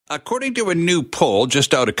According to a new poll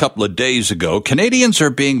just out a couple of days ago, Canadians are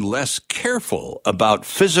being less careful about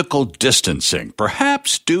physical distancing,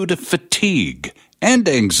 perhaps due to fatigue and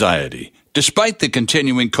anxiety, despite the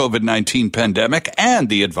continuing COVID-19 pandemic and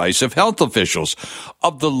the advice of health officials.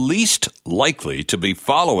 Of the least likely to be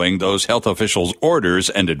following those health officials' orders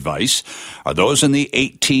and advice are those in the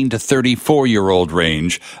 18 to 34-year-old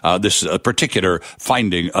range. This is a particular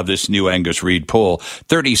finding of this new Angus Reid poll.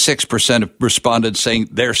 36% of respondents saying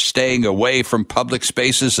they're staying away from public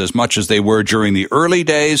spaces as much as they were during the early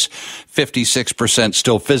days. 56%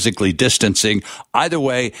 still physically distancing. Either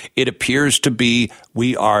way, it appears to be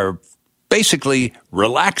we are basically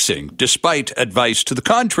relaxing despite advice to the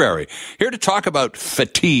contrary. Here to talk about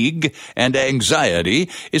fatigue and anxiety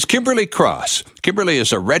is Kimberly Cross. Kimberly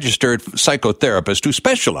is a registered psychotherapist who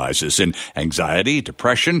specializes in anxiety,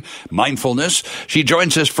 depression, mindfulness. She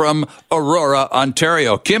joins us from Aurora,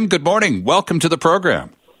 Ontario. Kim, good morning. Welcome to the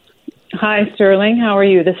program. Hi, Sterling. How are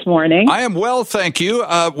you this morning? I am well, thank you.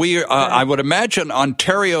 I would imagine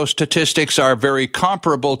Ontario statistics are very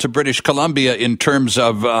comparable to British Columbia in terms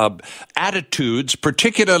of attitudes,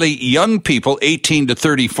 particularly young people, 18 to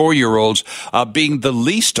 34-year-olds, being the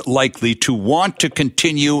least likely to want to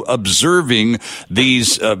continue observing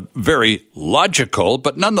these very logical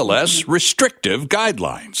but nonetheless restrictive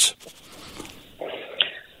guidelines.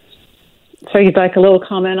 So you'd like a little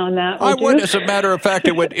comment on that? I would. As a matter of fact,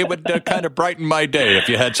 it would kind of brighten my day if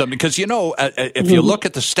you had something. Because, if you look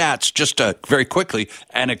at the stats just very quickly,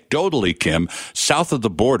 anecdotally, Kim, south of the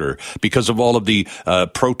border, because of all of the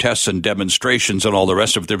protests and demonstrations and all the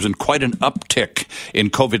rest of it, there's been quite an uptick in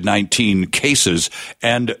COVID-19 cases.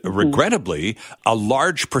 And regrettably, a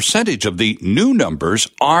large percentage of the new numbers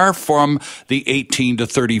are from the 18 to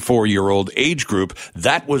 34-year-old age group.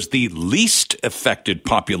 That was the least affected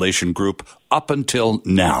population group up until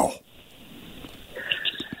now.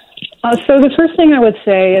 So the first thing I would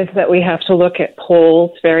say is that we have to look at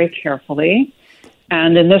polls very carefully.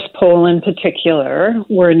 And in this poll in particular,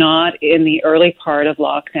 we're not in the early part of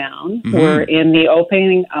lockdown. Mm-hmm. We're in the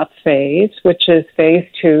opening up phase, which is phase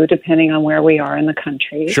 2, depending on where we are in the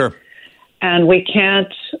country. Sure. And we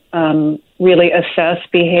can't really assess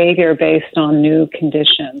behavior based on new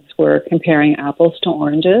conditions. We're comparing apples to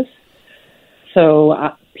oranges.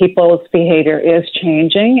 So people's behavior is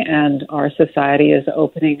changing, and our society is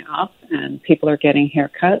opening up, and people are getting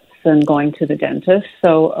haircuts and going to the dentist.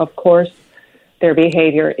 So, of course, their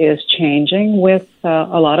behavior is changing with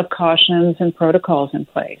a lot of cautions and protocols in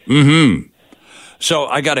place. Mm-hmm. So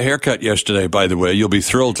I got a haircut yesterday, by the way. You'll be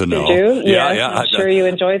thrilled to know. Did you? Yeah. I'm sure you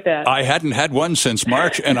enjoyed that. I hadn't had one since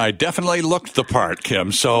March, and I definitely looked the part,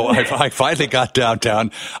 Kim. So I finally got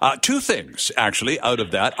downtown. Two things, actually, out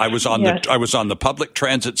of that. I was on the public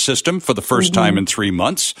transit system for the first time in 3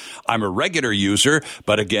 months. I'm a regular user,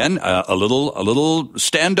 but again, a little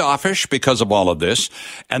standoffish because of all of this.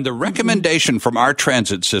 And the recommendation from our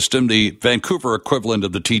transit system, the Vancouver equivalent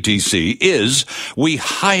of the TTC, is we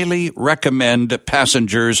highly recommend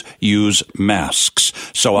passengers use masks.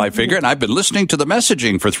 So I figure, and I've been listening to the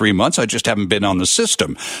messaging for 3 months, I just haven't been on the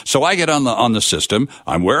system. So I get on the system,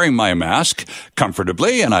 I'm wearing my mask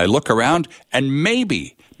comfortably, and I look around, and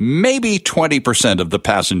maybe 20% of the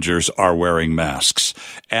passengers are wearing masks,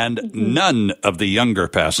 and none of the younger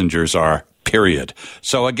passengers are. Period.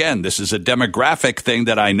 So again, this is a demographic thing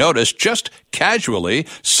that I noticed just casually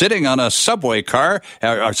sitting on a subway car,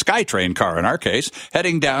 or SkyTrain car in our case,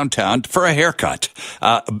 heading downtown for a haircut.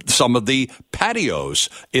 Some of the patios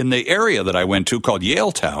in the area that I went to called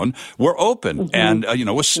Yaletown were open and,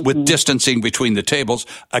 with distancing between the tables.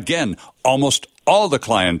 Again, almost all the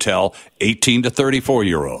clientele, 18 to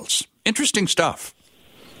 34-year-olds. Interesting stuff.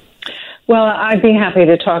 Well, I'd be happy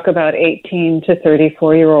to talk about 18 to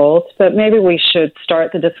 34-year-olds, but maybe we should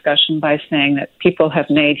start the discussion by saying that people have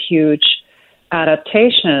made huge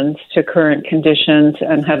adaptations to current conditions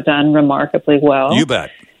and have done remarkably well. You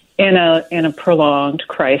bet. In a prolonged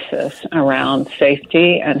crisis around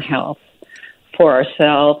safety and health for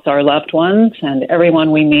ourselves, our loved ones, and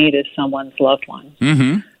everyone we meet is someone's loved one.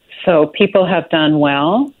 Mm-hmm. So people have done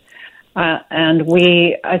well. And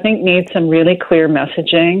we, I think, need some really clear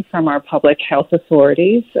messaging from our public health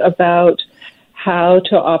authorities about how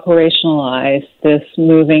to operationalize this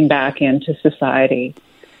moving back into society.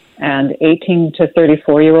 And 18 to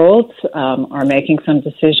 34-year-olds are making some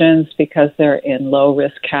decisions because they're in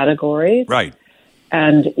low-risk categories. Right.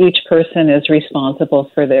 And each person is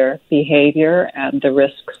responsible for their behavior and the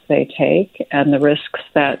risks they take and the risks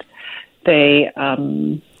that they,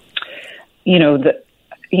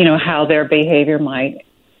 how their behavior might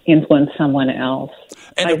influence someone else.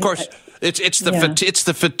 And of course, It's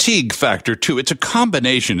the fatigue factor too. It's a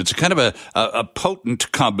combination. It's a kind of a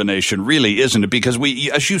potent combination, really, isn't it? Because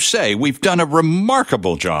we, as you say, we've done a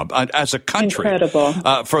remarkable job as a country. Incredible.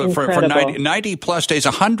 For 90 plus days,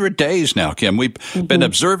 100 days now, Kim. We've been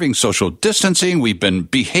observing social distancing. We've been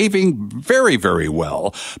behaving very, very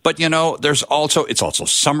well. But it's also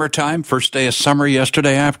summertime. First day of summer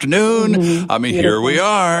yesterday afternoon. I mean, here we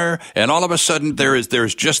are, and all of a sudden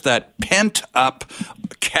there's just that pent up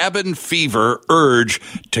cabin fever urge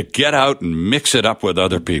to get out and mix it up with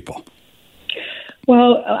other people.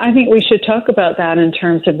 Well, I think we should talk about that in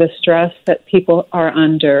terms of the stress that people are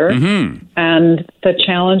under and the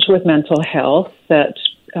challenge with mental health, that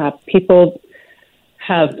people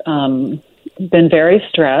have been very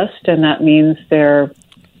stressed, and that means their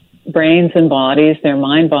brains and bodies, their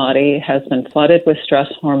mind-body has been flooded with stress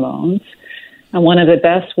hormones. And one of the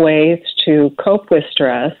best ways to cope with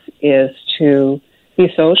stress is to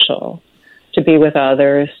be social, to be with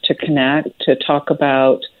others, to connect, to talk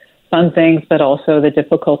about fun things, but also the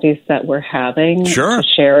difficulties that we're having, to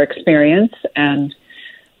share experience. And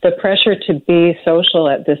the pressure to be social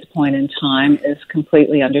at this point in time is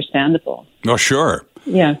completely understandable. Oh, sure.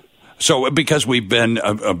 Yeah. So because we've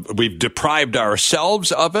deprived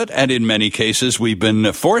ourselves of it, and in many cases we've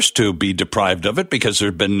been forced to be deprived of it because there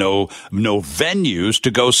have been no venues to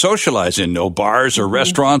go socialize in, no bars or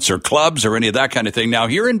restaurants or clubs or any of that kind of thing. Now,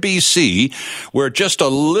 here in BC, we're just a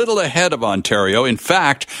little ahead of Ontario. In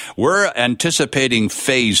fact, we're anticipating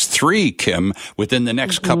phase 3, Kim, within the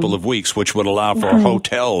next couple of weeks, which would allow for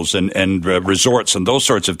hotels and resorts and those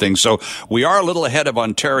sorts of things. So we are a little ahead of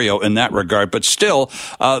Ontario in that regard, but still,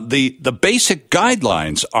 the basic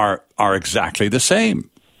guidelines are exactly the same.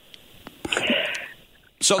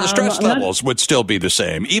 So the stress levels would still be the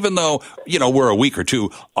same, even though, we're a week or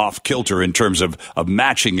two off kilter in terms of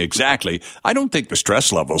matching exactly. I don't think the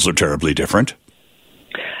stress levels are terribly different.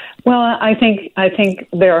 Well, I think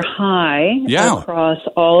they're high across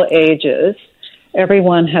all ages.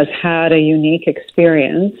 Everyone has had a unique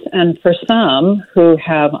experience, and for some who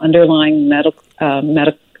have underlying medical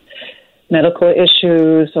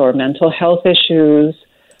issues or mental health issues,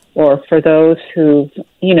 or for those who,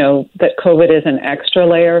 that COVID is an extra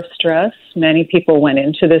layer of stress. Many people went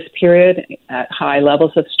into this period at high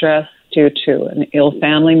levels of stress due to an ill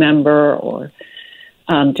family member or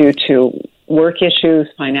due to work issues,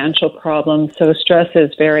 financial problems. So stress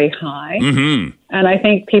is very high. And I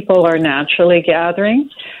think people are naturally gathering.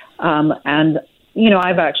 And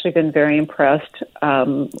I've actually been very impressed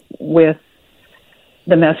with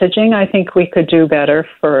the messaging. I think we could do better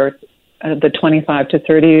for the 25 to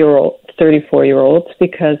 34-year-olds,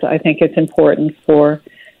 because I think it's important for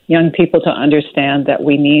young people to understand that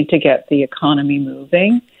we need to get the economy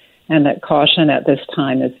moving, and that caution at this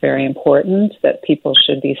time is very important, that people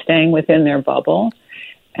should be staying within their bubble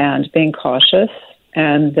and being cautious,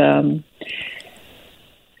 and that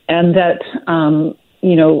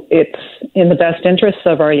it's in the best interests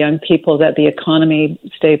of our young people that the economy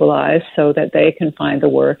stabilize so that they can find the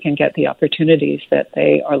work and get the opportunities that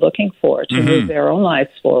they are looking for to move their own lives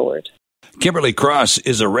forward. Kimberly Cross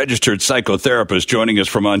is a registered psychotherapist joining us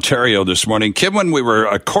from Ontario this morning. Kim, when we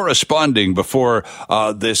were corresponding before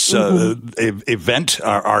this event,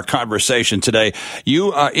 our conversation today,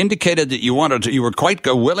 you indicated that you were quite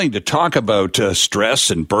willing to talk about stress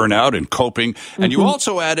and burnout and coping, and you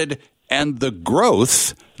also added, and the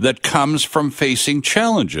growth that comes from facing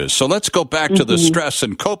challenges. So let's go back to the stress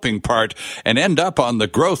and coping part and end up on the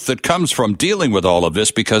growth that comes from dealing with all of this,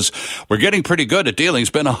 because we're getting pretty good at dealing. It's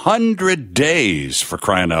been 100 days, for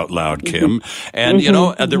crying out loud, Kim. And,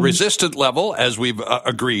 the resistant level, as we've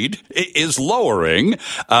agreed, is lowering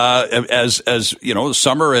as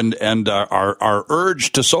summer and our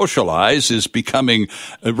urge to socialize is becoming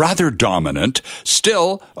rather dominant.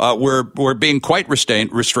 Still, we're being quite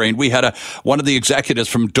restrained. We had one of the executives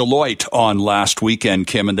from Deloitte on last weekend,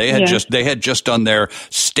 Kim, and they had just done their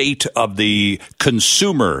State of the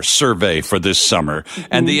Consumer survey for this summer,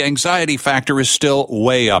 and the anxiety factor is still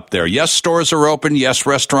way up there. Yes, stores are open. Yes,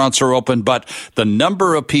 restaurants are open, but the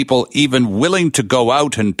number of people even willing to go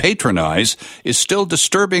out and patronize is still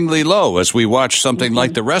disturbingly low as we watch something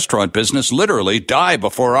like the restaurant business literally die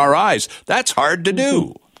before our eyes. That's hard to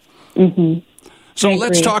do. So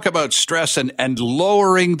let's talk about stress and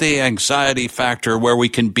lowering the anxiety factor, where we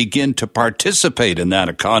can begin to participate in that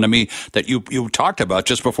economy that you talked about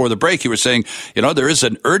just before the break. You were saying, there is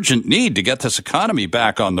an urgent need to get this economy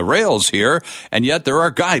back on the rails here, and yet there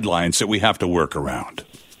are guidelines that we have to work around.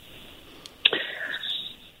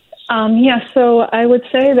 So I would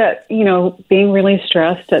say that, being really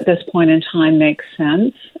stressed at this point in time makes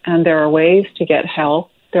sense, and there are ways to get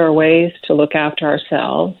help There are ways to look after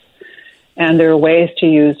ourselves. And there are ways to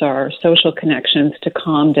use our social connections to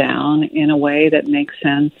calm down in a way that makes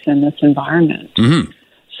sense in this environment. Mm-hmm.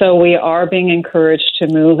 So we are being encouraged to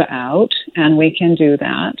move out, and we can do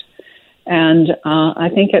that. And I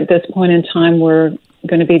think at this point in time, we're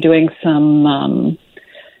going to be doing some,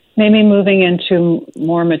 maybe moving into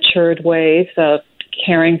more matured ways of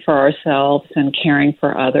caring for ourselves and caring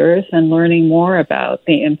for others, and learning more about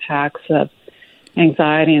the impacts of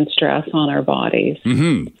anxiety and stress on our bodies.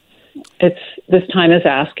 Mm-hmm. This time is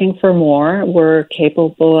asking for more. We're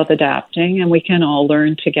capable of adapting, and we can all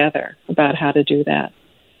learn together about how to do that.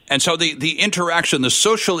 And so the interaction, the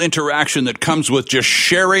social interaction that comes with just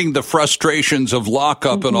sharing the frustrations of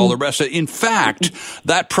lockup mm-hmm. and all the rest of it, in fact,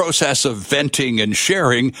 that process of venting and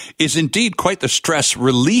sharing is indeed quite the stress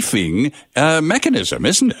relieving mechanism,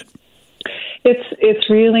 isn't it? It's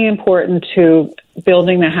really important to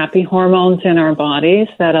building the happy hormones in our bodies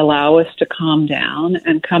that allow us to calm down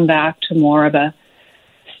and come back to more of a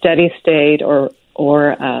steady state or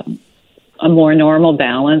a more normal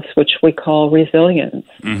balance, which we call resilience.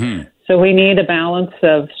 Mm-hmm. So we need a balance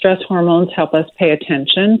of stress hormones help us pay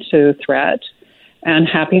attention to threat, and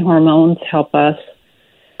happy hormones help us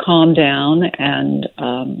calm down and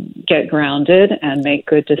get grounded and make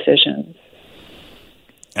good decisions.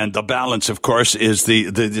 And the balance, of course, is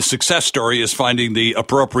the success story is finding the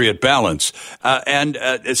appropriate balance.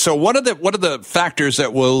 So what are the factors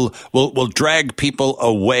that will drag people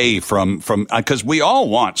away from because we all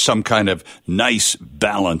want some kind of nice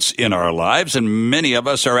balance in our lives, and many of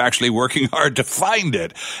us are actually working hard to find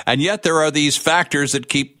it. And yet there are these factors that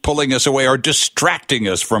keep pulling us away or distracting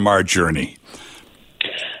us from our journey.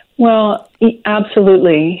 Well,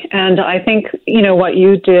 absolutely. And I think, what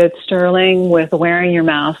you did, Sterling, with wearing your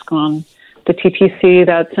mask on the TPC,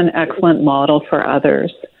 that's an excellent model for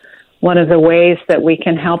others. One of the ways that we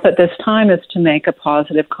can help at this time is to make a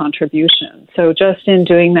positive contribution. So just in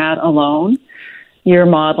doing that alone, you're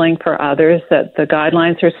modeling for others that the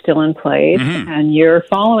guidelines are still in place mm-hmm. and you're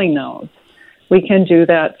following those. We can do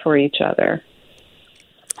that for each other.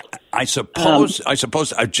 I suppose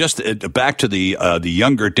just back to the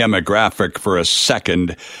younger demographic for a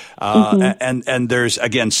second. Mm-hmm. And there's,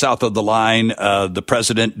 again, south of the line, the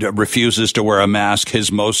president refuses to wear a mask. His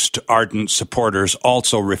most ardent supporters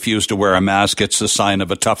also refuse to wear a mask. It's the sign of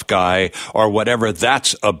a tough guy or whatever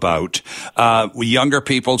that's about. Younger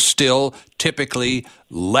people still typically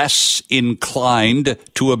less inclined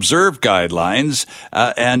to observe guidelines.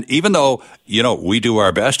 And even though, we do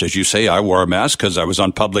our best, as you say, I wore a mask because I was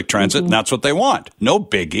on public transit mm-hmm. and that's what they want. No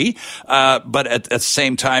biggie. But at the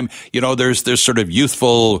same time, there's sort of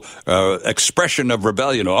youthful expression of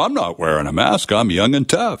rebellion. Oh, I'm not wearing a mask. I'm young and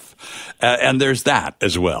tough. And there's that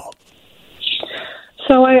as well.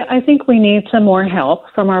 So I think we need some more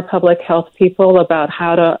help from our public health people about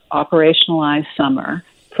how to operationalize summer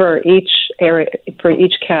for each area, for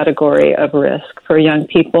each category of risk, for young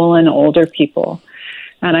people and older people.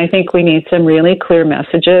 And I think we need some really clear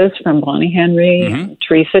messages from Bonnie Henry mm-hmm. and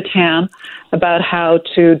Teresa Tam about how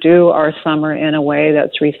to do our summer in a way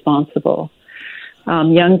that's responsible.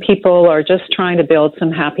 Young people are just trying to build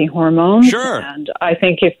some happy hormones. Sure. And I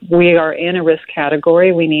think if we are in a risk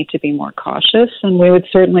category, we need to be more cautious. And we would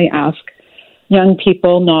certainly ask young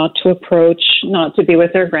people not to be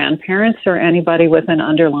with their grandparents or anybody with an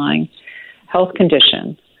underlying health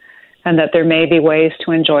condition. And that there may be ways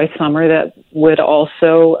to enjoy summer that would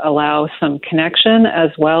also allow some connection, as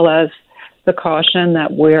well as the caution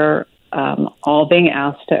that we're all being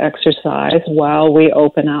asked to exercise while we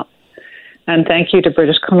open up. And thank you to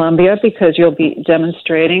British Columbia, because you'll be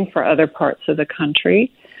demonstrating for other parts of the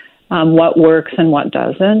country what works and what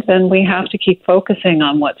doesn't. And we have to keep focusing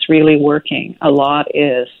on what's really working.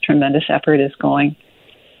 Tremendous effort is going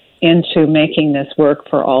into making this work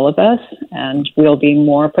for all of us, and we'll be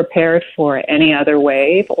more prepared for any other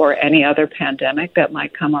wave or any other pandemic that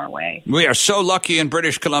might come our way. We are so lucky in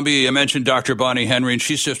British Columbia. You mentioned Dr. Bonnie Henry, and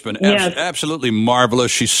she's just been absolutely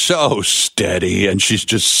marvelous. She's so steady, and she's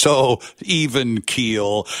just so even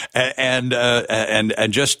keel, and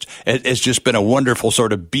just it's just been a wonderful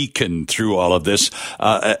sort of beacon through all of this.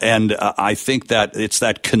 And I think that it's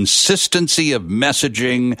that consistency of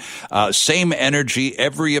messaging, same energy,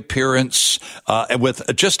 every appearance,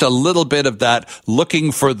 with just a little bit of that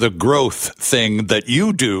looking for the growth thing that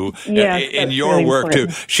you do in your work too.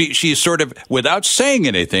 She's sort of, without saying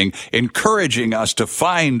anything, encouraging us to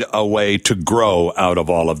find a way to grow out of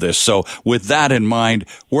all of this. So with that in mind,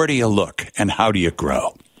 where do you look and how do you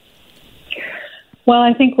grow? Well,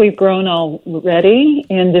 I think we've grown already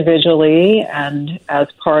individually and as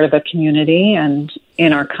part of a community and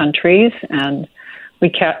in our countries. And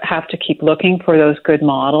we have to keep looking for those good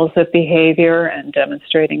models of behavior and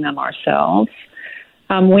demonstrating them ourselves.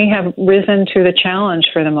 We have risen to the challenge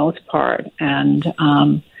for the most part, and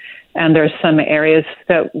there's some areas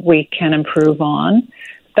that we can improve on.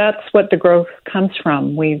 That's what the growth comes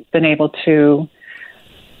from. We've been able to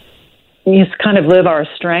just kind of live our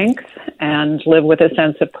strength and live with a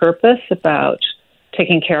sense of purpose about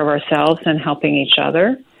taking care of ourselves and helping each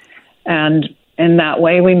other. And in that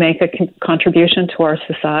way, we make a contribution to our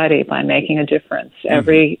society by making a difference. Mm-hmm.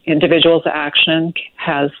 Every individual's action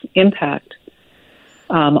has impact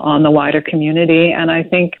on the wider community. And I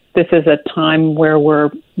think this is a time where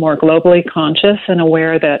we're more globally conscious and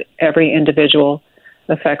aware that every individual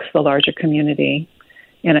affects the larger community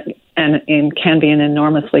and can be in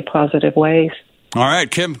enormously positive ways. All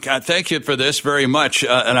right, Kim, thank you for this very much,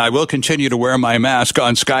 and I will continue to wear my mask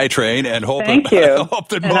on SkyTrain and hope I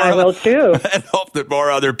will too. And hope that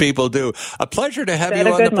more other people do. A pleasure to have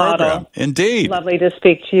you on the program. Model. Indeed. Lovely to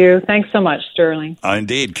speak to you. Thanks so much, Sterling.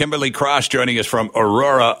 Indeed. Kimberly Cross joining us from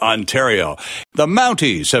Aurora, Ontario. The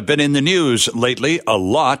Mounties have been in the news lately a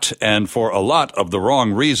lot, and for a lot of the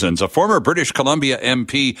wrong reasons. A former British Columbia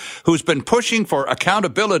MP who's been pushing for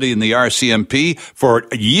accountability in the RCMP for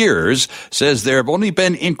years says there have only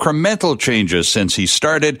been incremental changes since he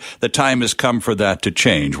started. The time has come for that to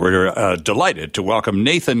change. We're delighted to welcome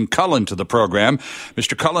Nathan Cullen to the program.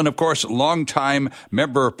 Mr. Cullen, of course, longtime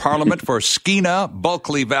member of Parliament for Skeena,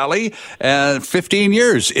 Bulkley Valley, 15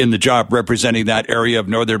 years in the job representing that area of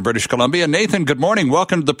northern British Columbia. Nathan, good morning.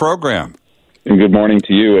 Welcome to the program. And good morning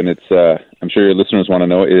to you. And it's I'm sure your listeners want to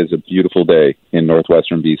know it is a beautiful day in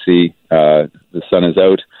northwestern BC. The sun is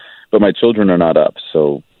out, but my children are not up,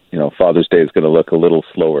 so Father's Day is going to look a little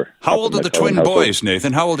slower. How old are the twin boys,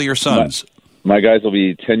 Nathan? How old are your sons? My guys will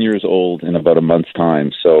be 10 years old in about a month's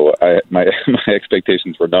time. So my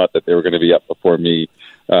expectations were not that they were going to be up before me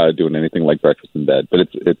doing anything like breakfast in bed. But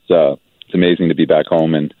it's amazing to be back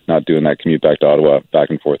home and not doing that commute back to Ottawa back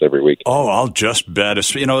and forth every week. Oh, I'll just bet.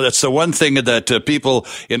 That's the one thing that people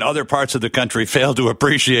in other parts of the country fail to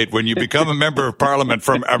appreciate when you become a member of Parliament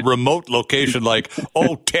from a remote location like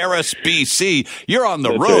Terrace, BC. You're on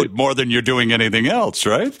the road more than you're doing anything else,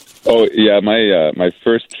 right? Oh, yeah. My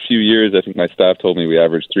first few years, I think my staff told me we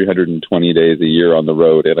averaged 320 days a year on the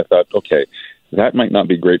road. And I thought, okay, that might not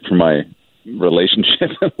be great for my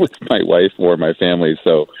relationship with my wife or my family.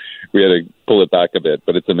 So we had to pull it back a bit,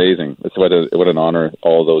 but it's amazing. It's what an honor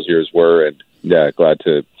all those years were, and glad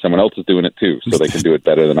to someone else is doing it too, so they can do it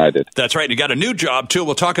better than I did. That's right. You got a new job too.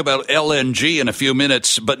 We'll talk about LNG in a few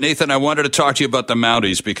minutes. But Nathan, I wanted to talk to you about the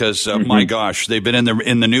Mounties because, my gosh, they've been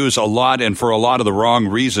in the news a lot and for a lot of the wrong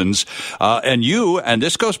reasons. And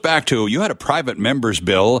this goes back to you had a private members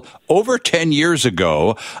bill over 10 years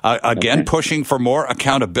ago, pushing for more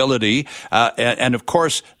accountability. And of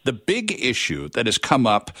course, the big issue that has come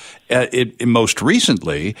up most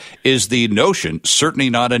recently is the notion, certainly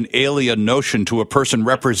not an alien notion to a person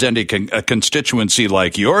representing a constituency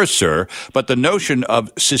like yours, sir, but the notion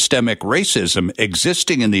of systemic racism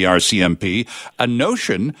existing in the RCMP, a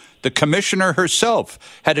notion the commissioner herself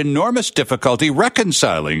had enormous difficulty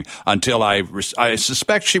reconciling until I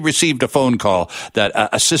suspect she received a phone call that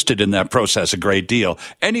assisted in that process a great deal.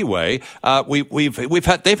 Anyway,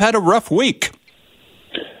 they've had a rough week.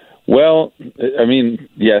 Well, I mean,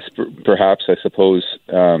 yes, perhaps, I suppose,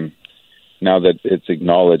 now that it's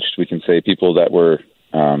acknowledged, we can say people that were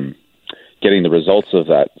getting the results of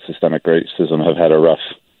that systemic racism have had a rough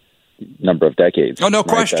number of decades. Oh, no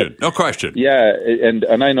question. No question. Yeah, and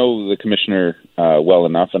I know the commissioner well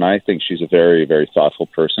enough, and I think she's a very, very thoughtful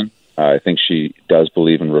person. I think she does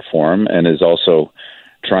believe in reform and is also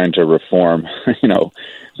trying to reform,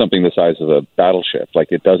 something the size of a battleship.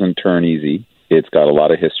 Like, it doesn't turn easy. It's got a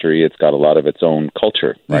lot of history. It's got a lot of its own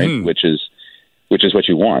culture, right? Mm-hmm. Which is what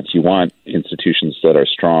you want. You want institutions that are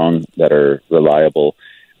strong, that are reliable,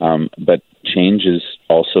 but change is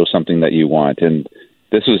also something that you want. And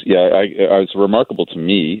this was, it was remarkable to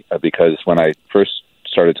me because when I first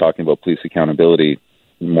started talking about police accountability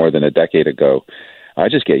more than a decade ago, I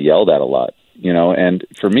just get yelled at a lot, and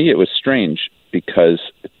for me it was strange because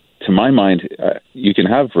to my mind, you can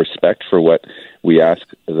have respect for what we ask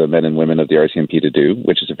the men and women of the RCMP to do,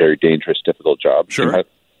 which is a very dangerous, difficult job. Sure.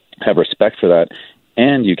 Have respect for that,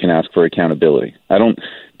 and you can ask for accountability.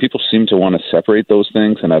 People seem to want to separate those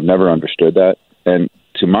things, and I've never understood that. And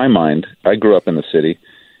to my mind, I grew up in the city.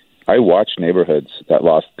 I watched neighborhoods that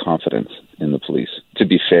lost confidence in the police to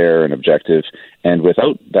be fair and objective. And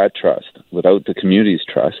without that trust, without the community's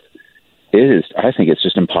trust, I think it's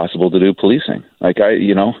just impossible to do policing. Like,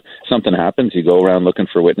 something happens, you go around looking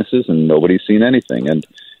for witnesses and nobody's seen anything. And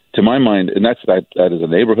to my mind, and that is a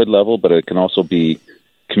neighborhood level, but it can also be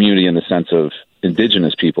community in the sense of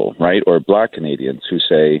Indigenous people, right, or Black Canadians who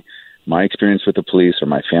say, my experience with the police or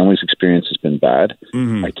my family's experience has been bad.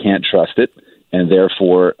 Mm-hmm. I can't trust it, and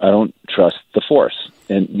therefore I don't trust the force.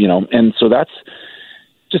 And and so that's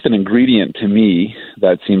just an ingredient to me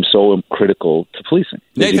that seems so critical to policing.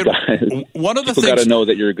 Nathan, one of the things, got to know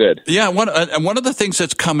that you're good. Yeah, one of the things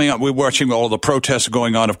that's coming up, we're watching all the protests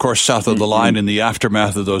going on, of course, south of the line in the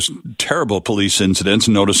aftermath of those terrible police incidents,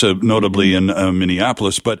 notably in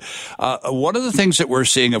Minneapolis. But one of the things that we're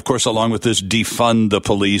seeing, of course, along with this defund the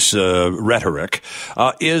police rhetoric,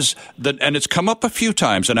 is that, and it's come up a few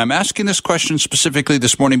times, and I'm asking this question specifically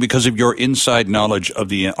this morning because of your inside knowledge of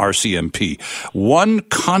the RCMP. One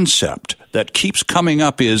concept that keeps coming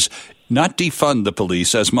up is not defund the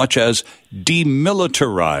police as much as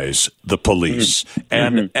demilitarize the police.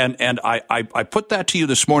 Mm-hmm. And I put that to you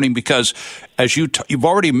this morning because, as you've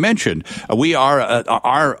already mentioned, we are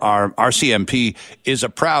our RCMP is a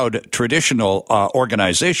proud traditional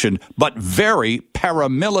organization, but very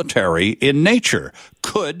paramilitary in nature.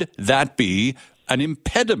 Could that be an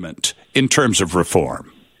impediment in terms of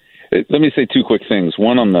reform? Let me say two quick things.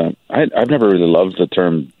 One, I've never really loved the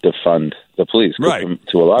term defund the police. Right.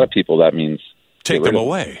 To a lot of people, that means take them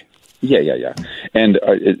away. Yeah. And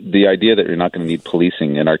the idea that you're not going to need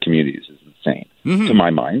policing in our communities is insane, to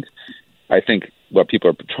my mind. I think what people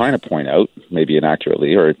are trying to point out, maybe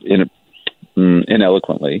inaccurately or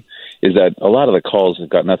ineloquently, is that a lot of the calls have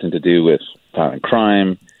got nothing to do with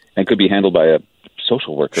crime and could be handled by a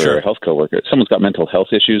social worker or a healthcare worker. Someone's got mental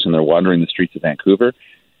health issues and they're wandering the streets of Vancouver.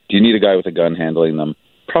 Do you need a guy with a gun handling them?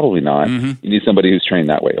 Probably not. Mm-hmm. You need somebody who's trained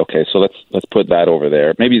that way. Okay, so let's put that over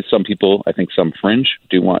there. Maybe some people, I think some fringe,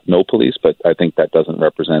 do want no police, but I think that doesn't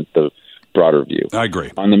represent the broader view. I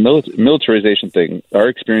agree. On the militarization thing, our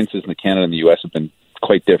experiences in Canada and the U.S. have been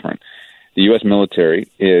quite different. The U.S. military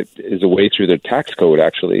is a way through their tax code,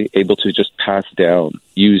 actually, able to just pass down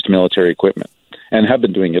used military equipment and have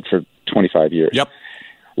been doing it for 25 years. Yep.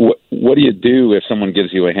 What do you do if someone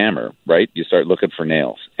gives you a hammer, right? You start looking for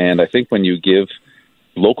nails. And I think when you give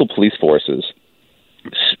local police forces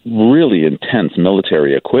really intense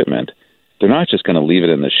military equipment, they're not just going to leave it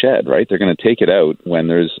in the shed, right? They're going to take it out when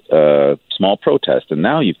there's a small protest. And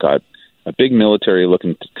now you've got a big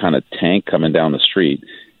military-looking kind of tank coming down the street.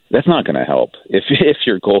 That's not going to help if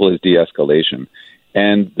your goal is de-escalation.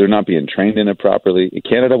 And they're not being trained in it properly. In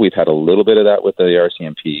Canada, we've had a little bit of that with the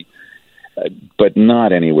RCMP, but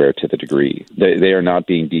not anywhere to the degree. They are not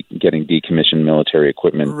getting decommissioned military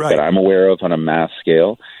equipment that I'm aware of on a mass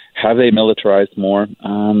scale. Have they militarized more?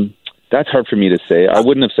 That's hard for me to say. I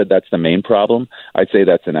wouldn't have said that's the main problem. I'd say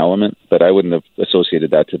that's an element, but I wouldn't have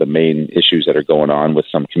associated that to the main issues that are going on with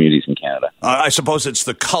some communities in Canada. I suppose it's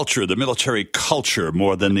the culture, the military culture,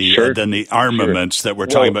 more than the armaments that we're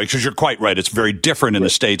talking about. Because you're quite right. It's very different in the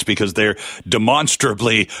States because they're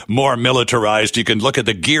demonstrably more militarized. You can look at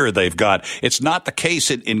the gear they've got. It's not the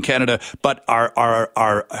case in Canada, but our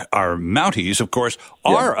Mounties, of course,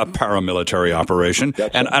 are a paramilitary operation.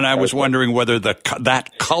 And I was wondering whether that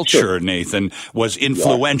culture, Nathan, was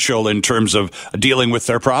influential in terms of dealing with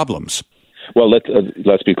their problems. Well,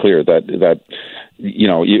 let's be clear that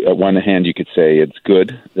on one hand you could say it's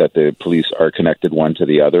good that the police are connected one to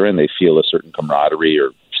the other and they feel a certain camaraderie or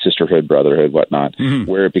sisterhood, brotherhood, whatnot. Mm-hmm.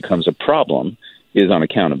 Where it becomes a problem is on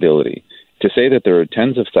accountability. To say that there are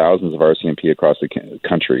tens of thousands of RCMP across the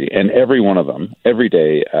country and every one of them every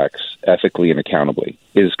day acts ethically and accountably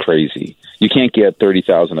is crazy. You can't get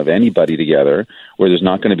 30,000 of anybody together where there's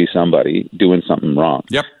not going to be somebody doing something wrong.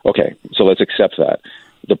 Yep. Okay, so let's accept that.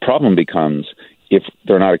 The problem becomes if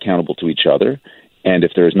they're not accountable to each other and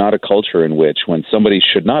if there's not a culture in which when somebody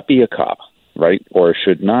should not be a cop, right, or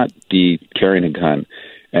should not be carrying a gun,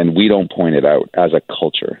 and we don't point it out as a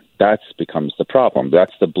culture, that becomes the problem.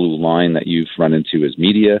 That's the blue line that you've run into as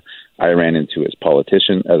media. I ran into as a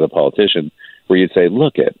politician, where you'd say,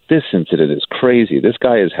 look, this incident is crazy. This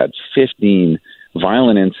guy has had 15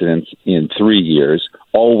 violent incidents in 3 years,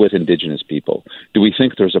 all with Indigenous people. Do we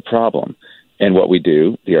think there's a problem? And what we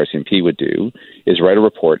do, the RCMP would do, is write a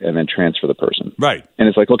report and then transfer the person. Right. And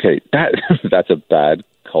it's like, okay, that's a bad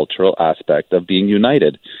cultural aspect of being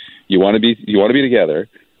united. You want to be together,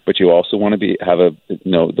 but you also want to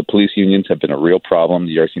the police unions have been a real problem.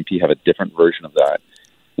 The RCMP have a different version of that,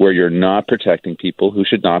 where you're not protecting people who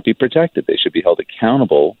should not be protected. They should be held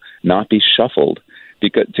accountable, not be shuffled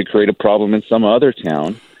to create a problem in some other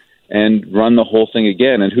town and run the whole thing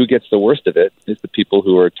again. And who gets the worst of it is the people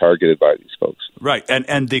who are targeted by these folks. Right.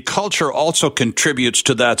 And the culture also contributes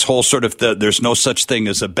to that whole sort of there's no such thing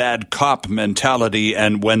as a bad cop mentality.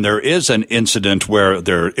 And when there is an incident where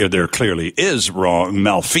there clearly is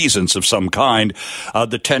malfeasance of some kind,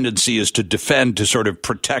 the tendency is to defend, to sort of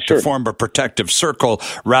protect, to form a protective circle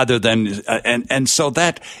rather than, and so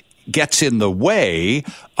that gets in the way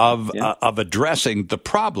of addressing the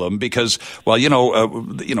problem because, well,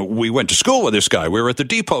 we went to school with this guy. We were at the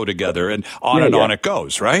depot together, and on it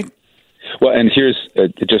goes, right? Well, and here's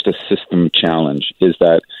just a system challenge: is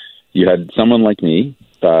that you had someone like me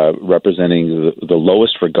representing the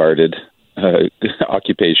lowest regarded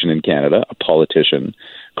occupation in Canada, a politician,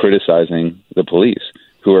 criticizing the police,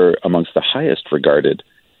 who are amongst the highest regarded.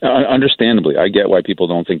 Understandably, I get why people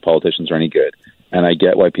don't think politicians are any good. And I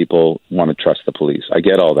get why people want to trust the police. I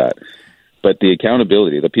get all that. But the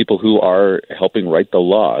accountability, the people who are helping write the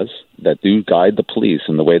laws that do guide the police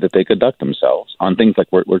in the way that they conduct themselves on things like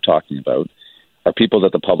we're talking about, are people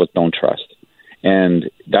that the public don't trust. And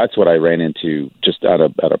that's what I ran into just at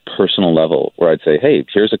a personal level, where I'd say, hey,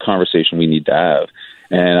 here's a conversation we need to have.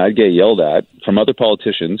 And I'd get yelled at from other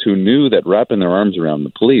politicians who knew that wrapping their arms around the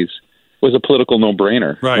police was a political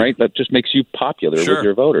no-brainer, right? That just makes you popular with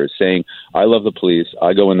your voters, saying, I love the police,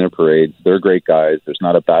 I go in their parades, they're great guys, there's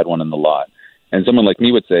not a bad one in the lot. And someone like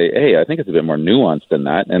me would say, hey, I think it's a bit more nuanced than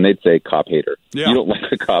that, and they'd say, cop hater. Yeah. You don't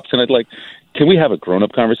like the cops. And I'd like, can we have a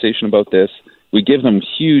grown-up conversation about this? We give them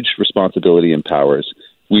huge responsibility and powers.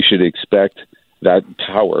 We should expect that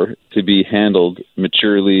power to be handled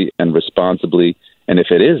maturely and responsibly, and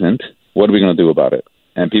if it isn't, what are we going to do about it?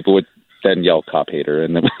 And people would then yell cop hater,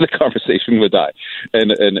 and then the conversation would die.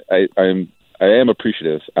 And I am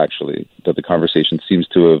appreciative, actually, that the conversation seems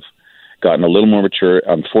to have gotten a little more mature.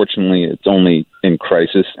 Unfortunately, it's only in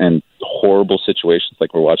crisis and horrible situations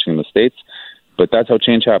like we're watching in the States. But that's how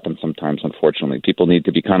change happens sometimes, unfortunately. People need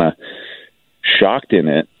to be kind of shocked in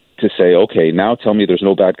it to say, okay, now tell me there's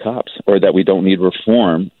no bad cops, or that we don't need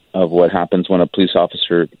reform of what happens when a police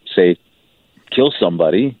officer, say, kills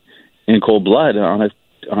somebody in cold blood on a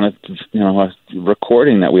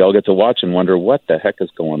recording that we all get to watch and wonder what the heck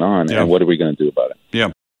is going on and what are we going to do about it.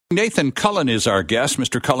 Yeah. Nathan Cullen is our guest.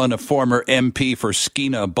 Mr. Cullen, a former MP for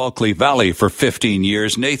Skeena Bulkley Valley for 15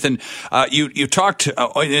 years. Nathan, you talked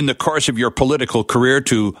in the course of your political career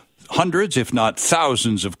to hundreds, if not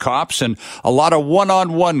thousands of cops, and a lot of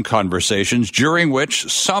one-on-one conversations during which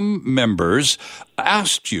some members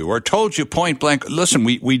asked you or told you point blank, listen,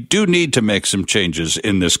 we do need to make some changes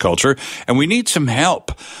in this culture and we need some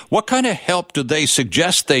help. What kind of help do they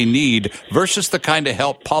suggest they need versus the kind of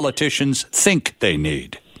help politicians think they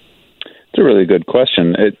need? It's a really good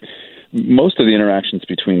question. Most of the interactions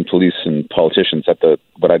between police and politicians at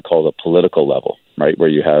what I'd call the political level, right, where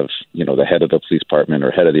you have, the head of the police department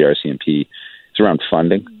or head of the RCMP, it's around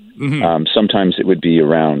funding. Mm-hmm. Sometimes it would be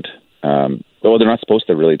around, they're not supposed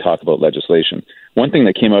to really talk about legislation. One thing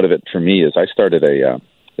that came out of it for me is I started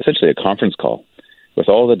essentially a conference call with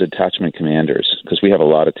all the detachment commanders, because we have a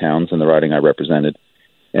lot of towns in the riding I represented.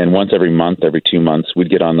 And once every month, every 2 months, we'd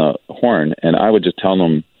get on the horn and I would just tell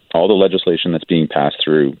them all the legislation that's being passed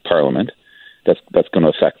through Parliament that's going to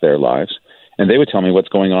affect their lives. And they would tell me what's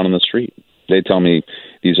going on the street. They'd tell me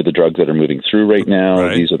these are the drugs that are moving through right now.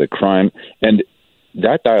 Right. These are the crime. And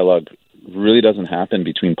that dialogue really doesn't happen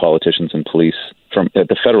between politicians and police at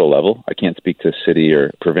the federal level. I can't speak to city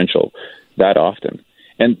or provincial that often.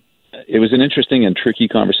 And it was an interesting and tricky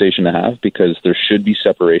conversation to have because there should be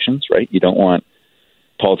separations, right? You don't want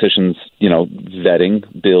politicians,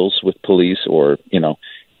 vetting bills with police or,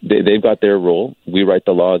 they've got their role. We write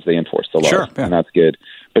the laws, they enforce the laws, and that's good.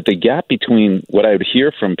 But the gap between what I would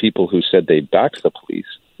hear from people who said they backed the police,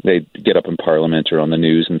 they'd get up in Parliament or on the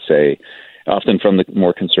news and say, often from the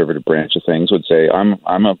more conservative branch of things, would say,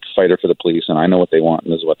 I'm a fighter for the police and I know what they want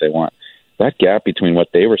and this is what they want. That gap between what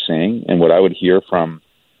they were saying and what I would hear from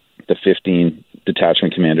the 15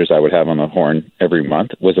 detachment commanders I would have on the horn every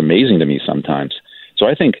month was amazing to me sometimes. So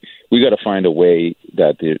I think we got to find a way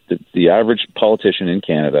that the average politician in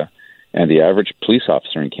Canada and the average police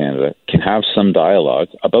officer in Canada can have some dialogue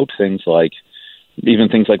about things like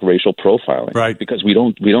racial profiling, right? Because we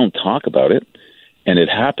don't talk about it, and it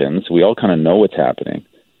happens. We all kind of know what's happening,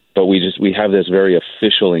 but we have this very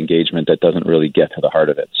official engagement that doesn't really get to the heart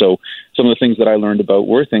of it. So some of the things that I learned about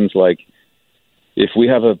were things like if we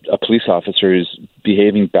have a police officer who's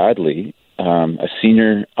behaving badly. A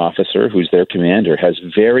senior officer who's their commander has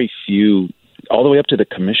very few, all the way up to the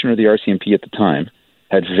commissioner of the RCMP at the time,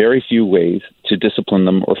 had very few ways to discipline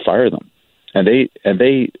them or fire them. And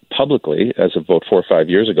they publicly, as of about 4 or 5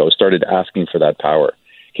 years ago, started asking for that power.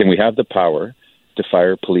 Can we have the power to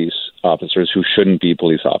fire police officers who shouldn't be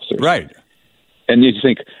police officers? Right. And you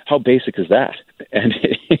think, how basic is that? And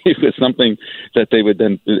it was something that they would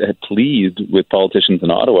then plead with politicians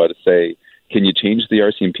in Ottawa to say, can you change the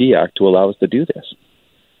RCMP Act to allow us to do this?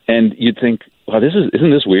 And you'd think, wow,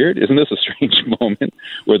 isn't this weird? Isn't this a strange moment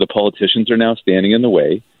where the politicians are now standing in the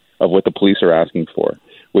way of what the police are asking for,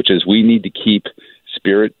 which is we need to keep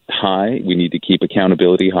spirit high, we need to keep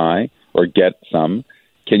accountability high, or get some.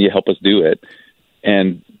 Can you help us do it?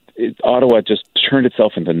 And Ottawa just turned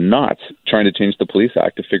itself into knots trying to change the Police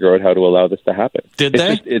Act to figure out how to allow this to happen. Did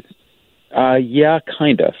they? Yeah,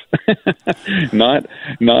 kind of. Not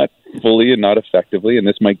fully and not effectively. And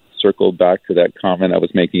this might circle back to that comment I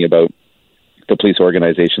was making about the police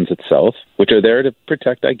organizations itself, which are there to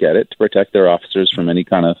protect, I get it, to protect their officers from any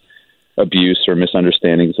kind of abuse or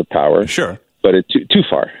misunderstandings of power. Sure. But it's too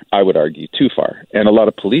far, I would argue, too far. And a lot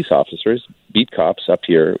of police officers, beat cops up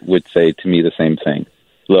here, would say to me the same thing.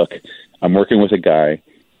 Look, I'm working with a guy.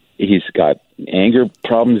 He's got anger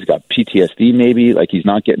problems. He's got PTSD maybe, like he's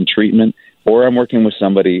not getting treatment. Or I'm working with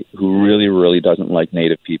somebody who really, really doesn't like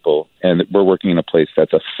Native people. And we're working in a place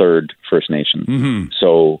that's a third First Nation. Mm-hmm.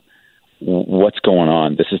 So what's going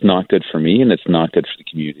on? This is not good for me, and it's not good for the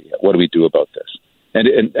community. What do we do about this?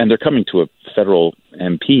 And they're coming to a federal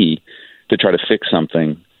MP to try to fix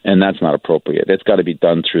something, and that's not appropriate. It's got to be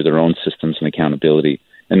done through their own systems and accountability.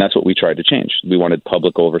 And that's what we tried to change. We wanted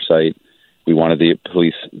public oversight. We wanted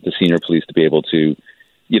the senior police to be able to,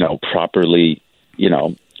 properly,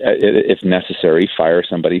 if necessary, fire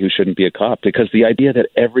somebody who shouldn't be a cop. Because the idea that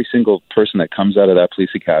every single person that comes out of that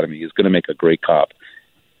police academy is going to make a great cop,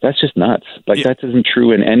 that's just nuts. That isn't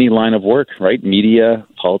true in any line of work, right? Media,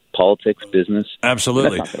 politics, business.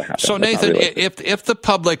 Absolutely. That's not gonna happen. So, Nathan, if the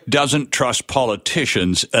public doesn't trust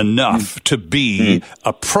politicians enough to be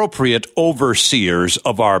appropriate overseers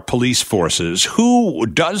of our police forces, who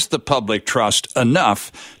does the public trust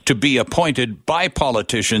enough to be appointed by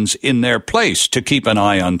politicians in their place to keep an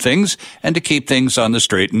eye on things and to keep things on the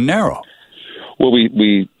straight and narrow? Well,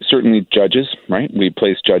 we certainly judges, right? We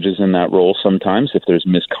place judges in that role sometimes if there's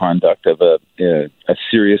misconduct of a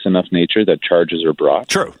serious enough nature that charges are brought.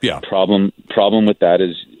 True, yeah. Problem with that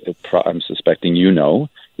is, I'm suspecting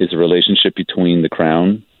is the relationship between the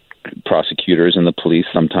Crown prosecutors and the police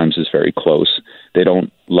sometimes is very close. They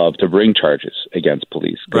don't love to bring charges against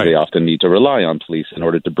police because they often need to rely on police in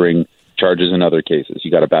order to bring charges in other cases. You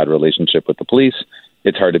got a bad relationship with the police,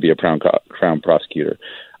 it's hard to be a Crown prosecutor.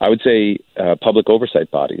 I would say public oversight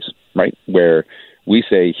bodies, right, where we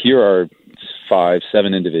say here are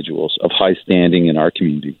 5-7 individuals of high standing in our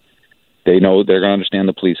community. They know they're going to understand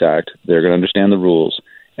the Police Act, they're going to understand the rules,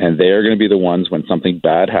 and they're going to be the ones when something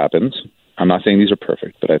bad happens. I'm not saying these are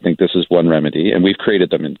perfect, but I think this is one remedy, and we've created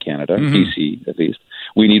them in Canada, BC at least.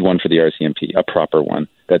 We need one for the RCMP, a proper one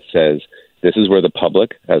that says this is where the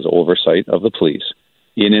public has oversight of the police.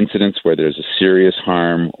 In incidents where there's a serious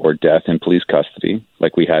harm or death in police custody,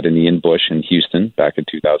 like we had in Ian Bush in Houston back in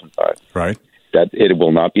 2005, right? That it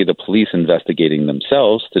will not be the police investigating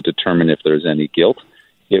themselves to determine if there's any guilt.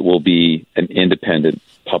 It will be an independent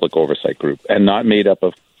public oversight group and not made up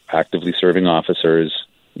of actively serving officers,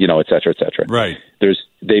 et cetera, et cetera. Right.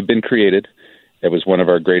 They've been created. It was one of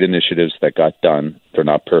our great initiatives that got done. They're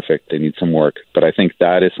not perfect. They need some work. But I think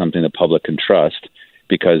that is something the public can trust,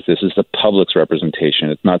 because this is the public's representation.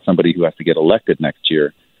 It's not somebody who has to get elected next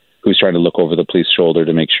year who's trying to look over the police shoulder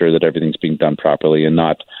to make sure that everything's being done properly and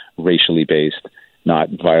not racially based, not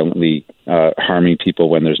violently harming people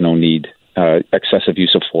when there's no need, excessive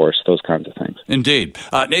use of force, those kinds of things. Indeed.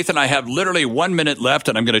 Nathan, I have literally 1 minute left,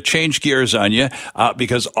 and I'm going to change gears on you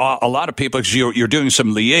because a lot of people, you're doing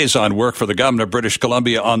some liaison work for the government of British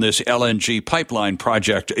Columbia on this LNG pipeline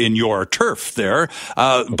project in your turf there.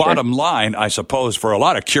 Okay. Bottom line, I suppose, for a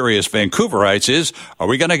lot of curious Vancouverites is, are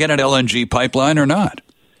we going to get an LNG pipeline or not?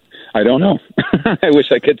 I don't know. I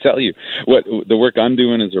wish I could tell you. What the work I'm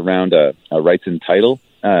doing is around a rights and title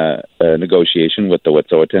negotiation with the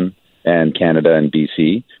Wet'suwet'en and Canada and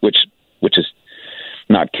BC, which is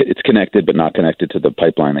not, it's connected but not connected to the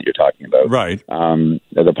pipeline that you're talking about. Right.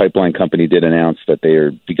 The pipeline company did announce that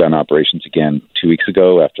they begun operations again 2 weeks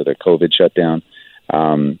ago after the COVID shutdown.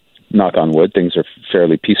 Knock on wood, things are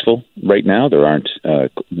fairly peaceful right now. There aren't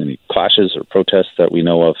any clashes or protests that we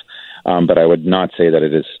know of, but I would not say that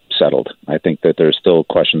it is settled. I think that there's still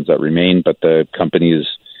questions that remain, but the company is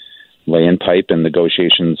laying pipe, and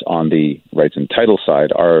negotiations on the rights and title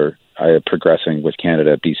side are progressing with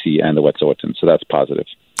Canada, BC, and the Wet'suwet'en. So that's positive.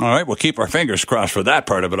 All right, we'll keep our fingers crossed for that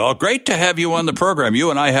part of it all. Great to have you on the program. You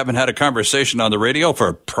and I haven't had a conversation on the radio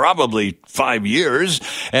for probably 5 years,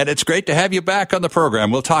 and it's great to have you back on the program.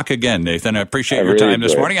 We'll talk again, Nathan. I appreciate your time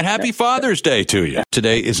this morning, and happy Father's Day to you.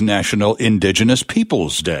 Today is National Indigenous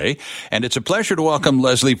Peoples Day, and it's a pleasure to welcome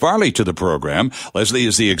Leslie Varley to the program. Leslie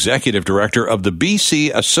is the Executive Director of the BC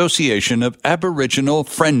Association of Aboriginal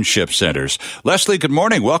Friendship Centres. Leslie, good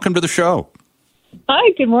morning. Welcome to the show.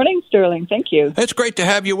 Hi, good morning, Sterling. Thank you. It's great to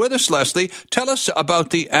have you with us, Leslie. Tell us about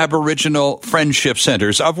the Aboriginal Friendship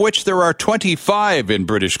Centres, of which there are 25 in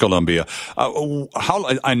British Columbia.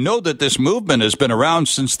 I know that this movement has been around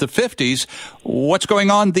since the 50s. What's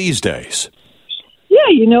going on these days? Yeah,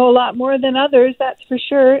 you know a lot more than others, that's for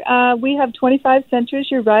sure. We have 25 centres,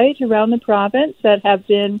 you're right, around the province that have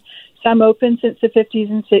been some open since the 50s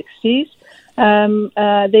and 60s.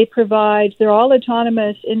 They're all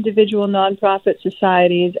autonomous individual nonprofit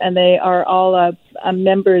societies, and they are all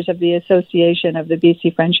members of the Association of the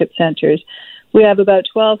BC Friendship Centres. We have about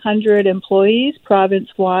 1,200 employees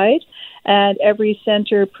province-wide, and every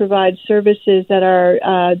centre provides services that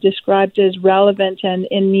are described as relevant and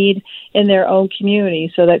in need in their own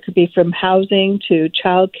community. So that could be from housing to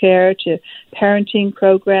childcare to parenting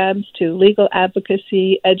programs to legal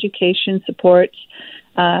advocacy, education supports,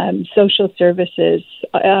 social services,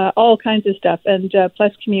 all kinds of stuff, and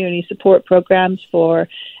plus community support programs for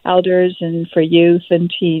elders and for youth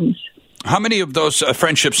and teens. How many of those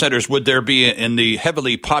friendship centers would there be in the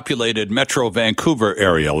heavily populated Metro Vancouver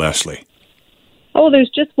area, Leslie? Oh, there's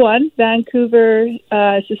just one, Vancouver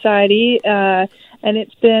Society, and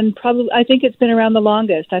it's been I think it's been around the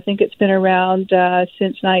longest. I think it's been around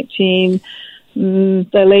since the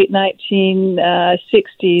late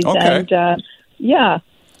 1960s. Okay. And yeah.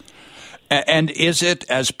 And is it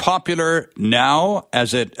as popular now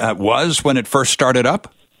as it was when it first started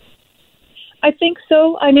up? I think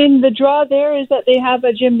so. I mean, the draw there is that they have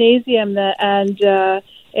a gymnasium and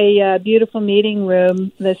a beautiful meeting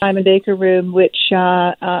room, the Simon Baker Room, which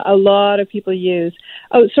a lot of people use.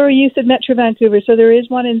 Oh, sorry, you said Metro Vancouver, so there is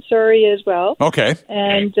one in Surrey as well. Okay.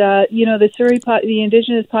 And, the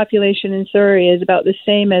Indigenous population in Surrey is about the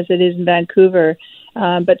same as it is in Vancouver.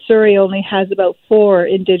 But Surrey only has about 4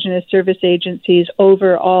 Indigenous service agencies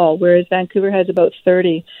overall, whereas Vancouver has about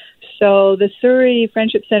 30. So the Surrey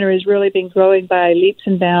Friendship Centre has really been growing by leaps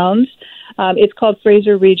and bounds. It's called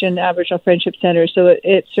Fraser Region Aboriginal Friendship Centre, so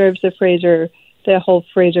it serves the whole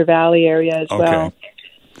Fraser Valley area as well.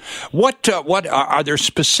 What are there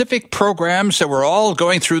specific programs that we're all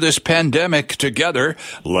going through this pandemic together,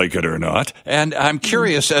 like it or not? And I'm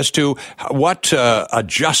curious as to what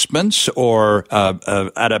adjustments or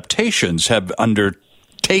adaptations have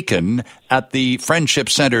undertaken at the friendship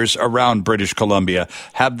centers around British Columbia.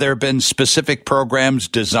 Have there been specific programs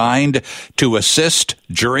designed to assist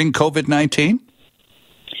during COVID-19?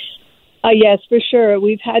 Yes, for sure.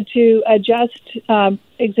 We've had to adjust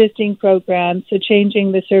existing programs, so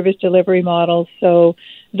changing the service delivery models. So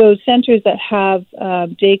those centers that have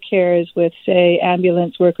daycares with, say,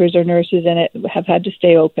 ambulance workers or nurses in it have had to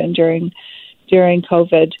stay open during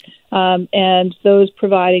COVID. And those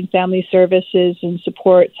providing family services and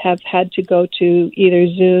supports have had to go to either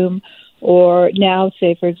Zoom or now,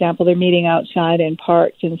 say, for example, they're meeting outside in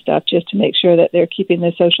parks and stuff just to make sure that they're keeping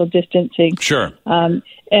the social distancing. Sure.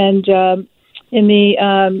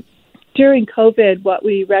 During COVID, what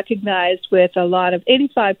we recognized with a lot of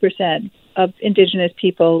 85% of Indigenous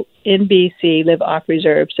people in BC live off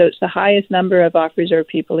reserve. So it's the highest number of off reserve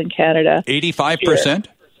people in Canada. 85%?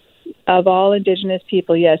 Of all Indigenous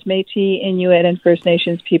people, yes. Métis, Inuit, and First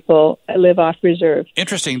Nations people live off reserve.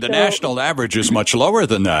 Interesting. The national average is much lower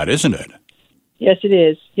than that, isn't it? Yes, it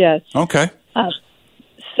is. Yes. Okay.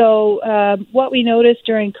 So what we noticed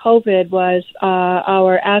during COVID was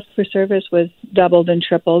our ask for service was doubled and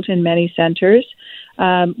tripled in many centers.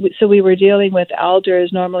 So we were dealing with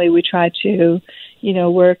elders. Normally we try to,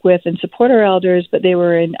 work with and support our elders, but they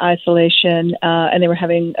were in isolation and they were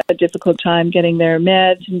having a difficult time getting their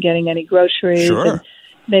meds and getting any groceries. Sure. And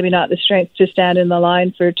maybe not the strength to stand in the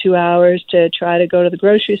line for 2 hours to try to go to the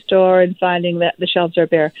grocery store and finding that the shelves are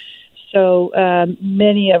bare. So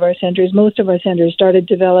most of our centers started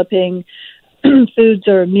developing foods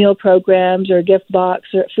or meal programs or gift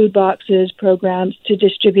box or food boxes programs to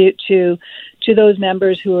distribute to those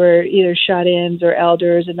members who are either shut-ins or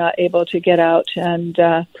elders and not able to get out and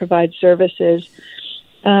provide services.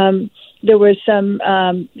 There were some,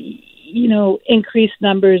 increased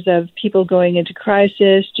numbers of people going into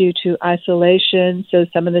crisis due to isolation. So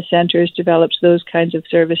some of the centers developed those kinds of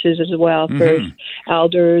services as well for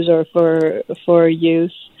elders or for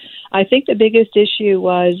youth. I think the biggest issue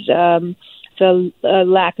was the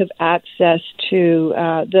lack of access to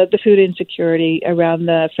the food insecurity around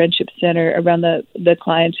the Friendship Center, around the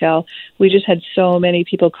clientele. We just had so many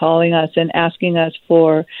people calling us and asking us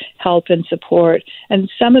for help and support. And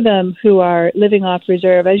some of them who are living off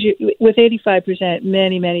reserve, with 85%,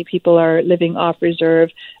 many people are living off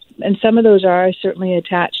reserve. And some of those are certainly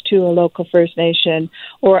attached to a local First Nation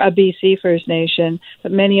or a BC First Nation,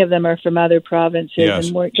 but many of them are from other provinces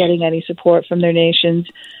and weren't getting any support from their nations.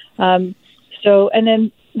 And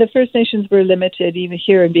then the First Nations were limited, even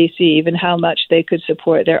here in BC, even how much they could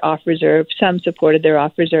support their off-reserve. Some supported their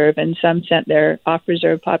off-reserve, and some sent their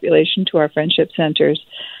off-reserve population to our friendship centers.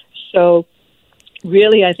 So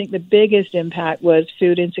really, I think the biggest impact was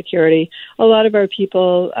food insecurity. A lot of our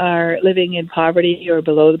people are living in poverty or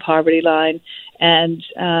below the poverty line, and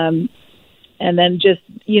then just,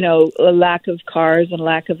 a lack of cars and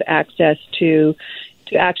lack of access to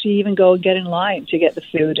actually even go and get in line to get the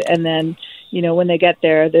food. And then, when they get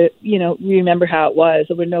there, remember how it was.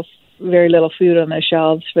 There was very little food on the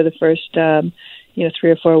shelves for the first, 3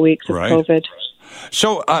 or 4 weeks of COVID.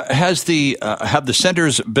 So have the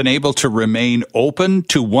centers been able to remain open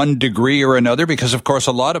to one degree or another? Because, of course,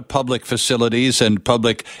 a lot of public facilities and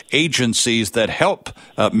public agencies that help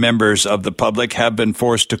members of the public have been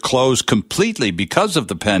forced to close completely because of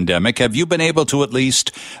the pandemic. Have you been able to at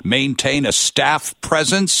least maintain a staff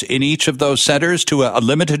presence in each of those centers to a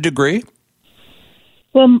limited degree?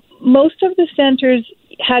 Well, most of the centers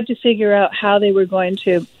had to figure out how they were going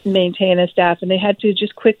to maintain a staff, and they had to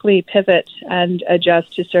just quickly pivot and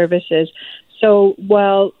adjust to services. So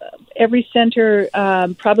while every center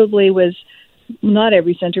probably was, not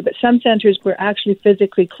every center, but some centers were actually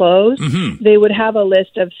physically closed, they would have a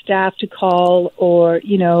list of staff to call or,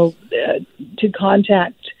 to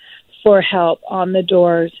contact for help on the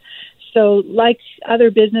doors. So like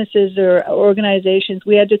other businesses or organizations,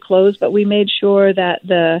 we had to close, but we made sure that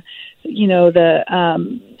the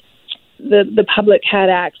public had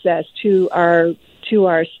access to our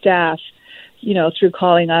staff, through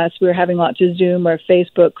calling us. We were having lots of Zoom or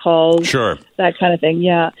Facebook calls, that kind of thing.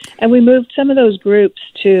 Yeah. And we moved some of those groups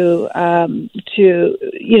to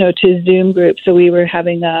Zoom groups. So we were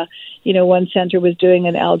having one center was doing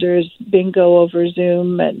an elders bingo over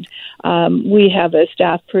Zoom, and we have a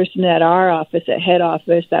staff person at our office, at head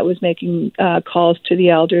office, that was making calls to the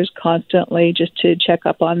elders constantly just to check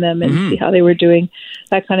up on them and see how they were doing,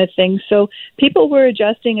 that kind of thing. So people were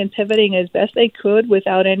adjusting and pivoting as best they could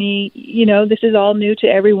without any, this is all new to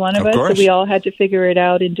every one of us, so we all had to figure it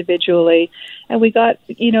out individually. And we got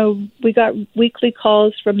weekly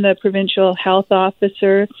calls from the provincial health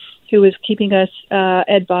officer, who was keeping us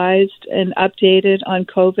advised and updated on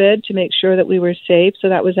COVID to make sure that we were safe. So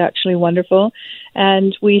that was actually wonderful.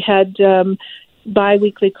 And we had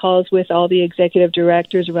bi-weekly calls with all the executive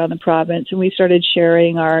directors around the province, and we started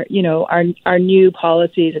sharing our new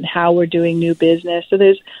policies and how we're doing new business. So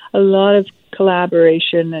there's a lot of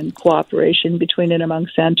collaboration and cooperation between and among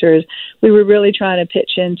centers. We were really trying to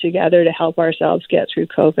pitch in together to help ourselves get through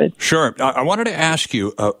COVID. Sure. I wanted to ask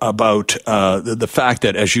you about the fact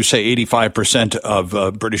that, as you say, 85%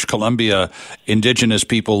 of British Columbia Indigenous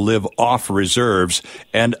people live off reserves,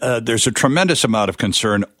 and there's a tremendous amount of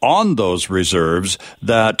concern on those reserves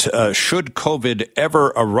that should COVID ever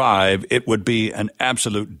arrive, it would be an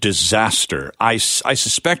absolute disaster. I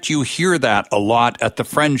suspect you hear that a lot at the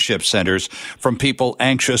friendship centers from people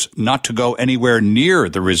anxious not to go anywhere near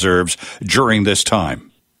the reserves during this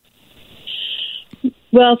time.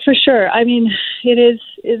 Well, for sure. I mean,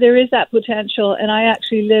 there is that potential, and I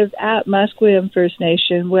actually live at Musqueam First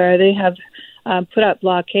Nation, where they have put up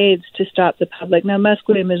blockades to stop the public. Now,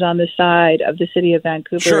 Musqueam is on the side of the city of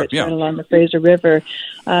Vancouver. It's right along the Fraser River.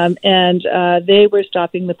 And they were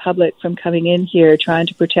stopping the public from coming in here, trying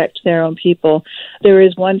to protect their own people. There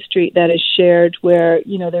is one street that is shared where,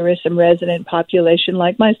 there is some resident population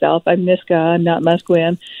like myself. I'm Niska, I'm not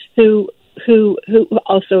Musqueam, who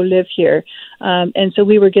also live here. And so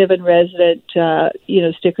we were given resident,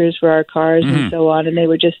 stickers for our cars and so on. And they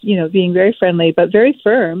were just, being very friendly, but very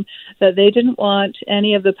firm that they didn't want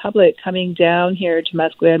any of the public coming down here to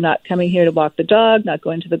Musqueam, not coming here to walk the dog, not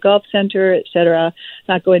going to the golf center, et cetera,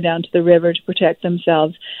 not going down to the river to protect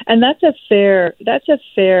themselves. And that's a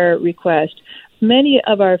fair request. Many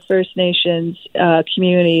of our First Nations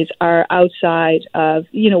communities are outside of,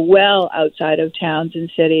 well outside of towns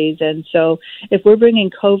and cities. And so if we're bringing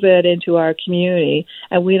COVID into our community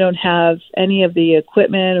and we don't have any of the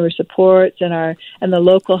equipment or supports, and the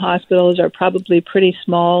local hospitals are probably pretty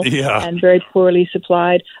small and very poorly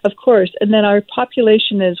supplied, of course. And then our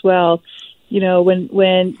population as well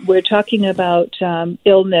when we're talking about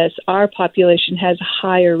illness, our population has a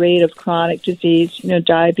higher rate of chronic disease,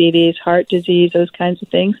 diabetes, heart disease, those kinds of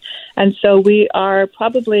things. And so we are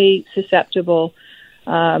probably susceptible,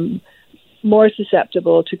 more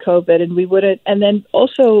susceptible to COVID. And we wouldn't. And then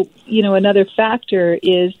also, another factor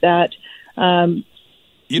is that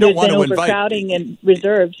you don't want to overcrowding and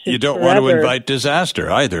reserves. You don't want to invite disaster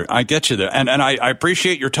either. I get you there. And I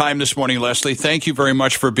appreciate your time this morning, Leslie. Thank you very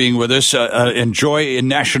much for being with us. Enjoy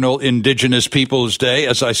National Indigenous Peoples Day,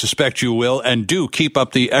 as I suspect you will. And do keep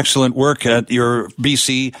up the excellent work at your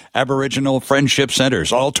BC Aboriginal Friendship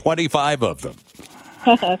Centers, all 25 of them.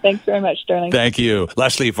 Thanks very much, Sterling. Thank you.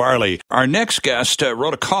 Leslie Varley. Our next guest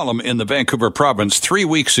wrote a column in the Vancouver Province 3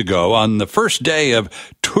 weeks ago on the first day of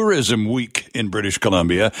Tourism Week in British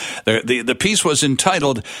Columbia. The piece was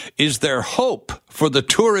entitled, "Is There Hope for the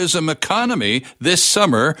Tourism Economy This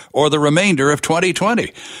Summer or the Remainder of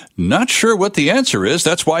 2020? Not sure what the answer is.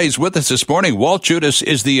 That's why he's with us this morning. Walt Judas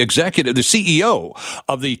is the CEO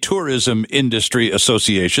of the Tourism Industry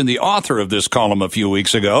Association, the author of this column a few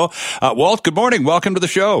weeks ago. Walt, good morning. Welcome to the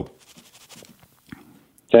show.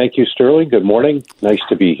 Thank you, Sterling. Good morning. Nice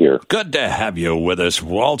to be here. Good to have you with us,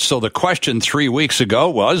 Walt. So the question 3 weeks ago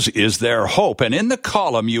was, is there hope? And in the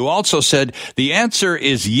column, you also said the answer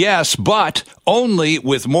is yes, but only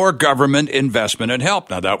with more government investment and help.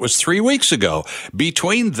 Now, that was 3 weeks ago.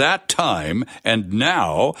 Between that time and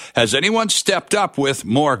now, has anyone stepped up with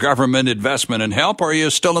more government investment and help, or are you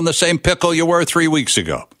still in the same pickle you were 3 weeks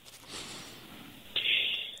ago?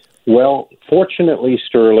 Well, fortunately,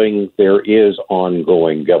 Sterling, there is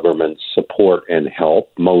ongoing government support and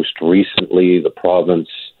help. Most recently, the province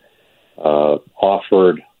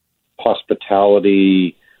offered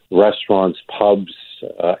hospitality, restaurants, pubs,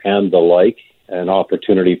 and the like, an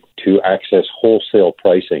opportunity to access wholesale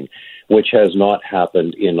pricing, which has not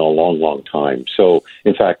happened in a long, long time. So,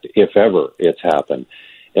 in fact, if ever it's happened.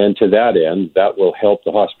 And to that end, that will help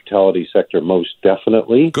the hospitality sector most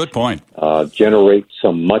definitely. Good point. Generate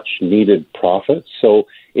some much-needed profits. So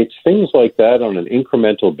it's things like that on an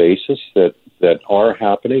incremental basis that are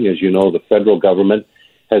happening. As you know, the federal government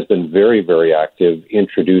has been very, very active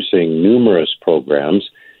introducing numerous programs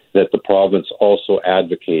that the province also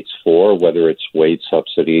advocates for, whether it's wage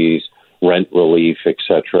subsidies, rent relief,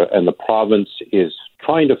 etc. And the province is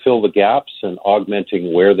trying to fill the gaps and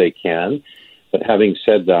augmenting where they can. But having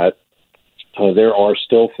said that, there are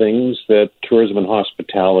still things that tourism and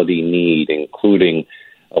hospitality need, including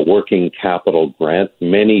a working capital grant.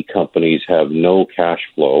 Many companies have no cash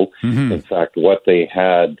flow. Mm-hmm. In fact, what they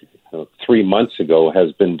had 3 months ago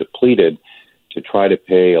has been depleted to try to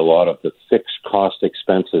pay a lot of the fixed cost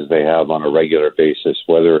expenses they have on a regular basis,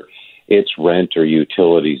 whether it's rent or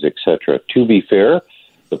utilities, etc. To be fair,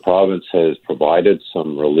 the province has provided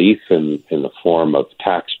some relief in the form of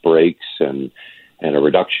tax breaks and a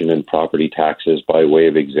reduction in property taxes by way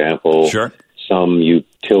of example. Sure. Some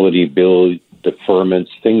utility bill deferments,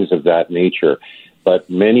 things of that nature. But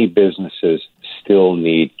many businesses still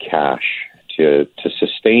need cash to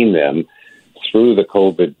sustain them through the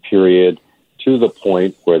COVID period to the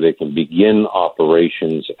point where they can begin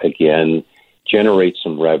operations again, generate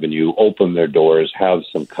some revenue, open their doors, have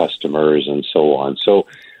some customers, and so on. So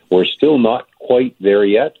we're still not quite there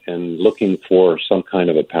yet and looking for some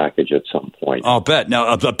kind of a package at some point. I'll bet.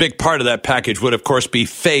 Now, a big part of that package would, of course, be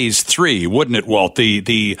phase 3, wouldn't it, Walt?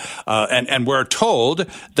 And we're told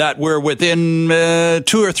that we're within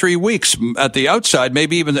 2 or 3 weeks at the outside,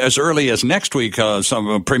 maybe even as early as next week.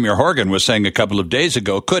 Premier Horgan was saying a couple of days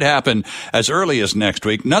ago, could happen as early as next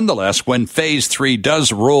week. Nonetheless, when phase 3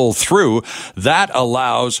 does roll through, that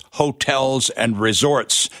allows hotels and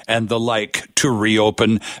resorts and the like to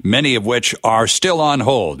reopen, many of which are still on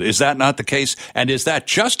hold. Is that not the case? And is that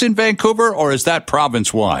just in Vancouver or is that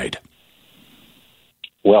province-wide?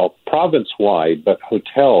 Well, province-wide, but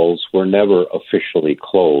hotels were never officially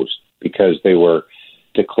closed because they were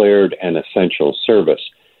declared an essential service.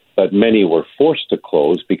 But many were forced to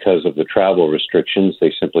close because of the travel restrictions.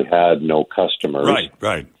 They simply had no customers.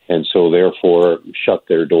 Right. And so therefore shut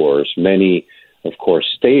their doors. Many, of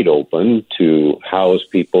course, stayed open to house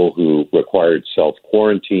people who required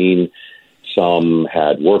self-quarantine. Some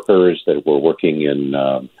had workers that were working in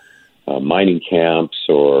mining camps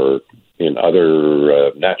or in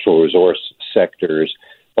other natural resource sectors.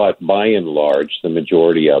 But by and large, the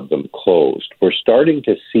majority of them closed. We're starting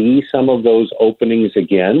to see some of those openings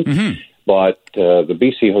again. Mm-hmm. But the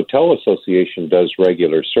BC Hotel Association does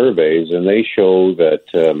regular surveys, and they show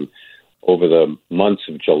that over the months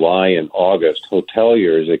of July and August,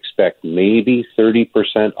 hoteliers expect maybe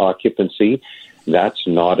 30% occupancy. That's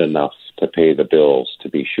not enough to pay the bills, to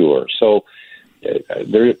be sure. So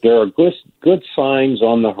there are good signs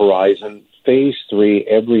on the horizon. Phase 3,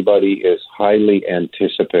 everybody is highly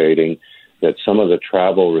anticipating that some of the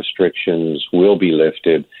travel restrictions will be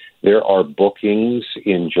lifted. There are bookings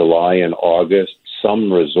in July and August.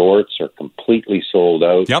 Some resorts are completely sold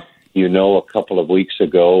out. Yep. You know, a couple of weeks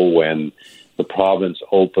ago when the province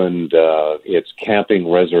opened its camping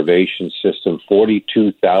reservation system,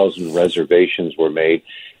 42,000 reservations were made.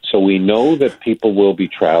 So we know that people will be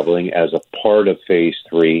traveling as a part of Phase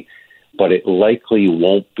 3, but it likely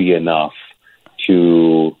won't be enough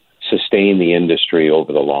to sustain the industry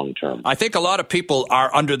over the long term. I think a lot of people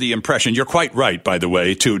are under the impression, you're quite right, by the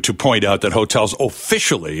way, to point out that hotels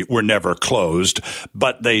officially were never closed,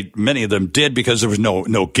 but many of them did because there was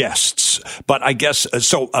no guests. But I guess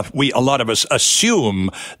a lot of us assume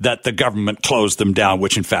that the government closed them down,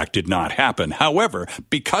 which in fact did not happen. However,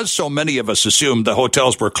 because so many of us assumed the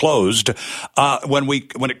hotels were closed, when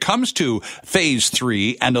it comes to Phase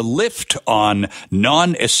 3 and a lift on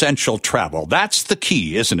non-essential travel, that's the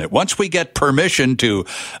key, isn't it? Once we get permission to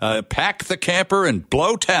pack the camper and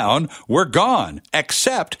blow town, we're gone.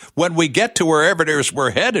 Except when we get to wherever it is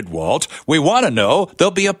we're headed, Walt, we want to know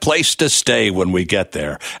there'll be a place to stay when we get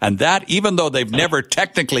there. And that, even though they've never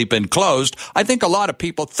technically been closed, I think a lot of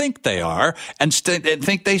people think they are and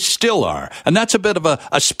think they still are. And that's a bit of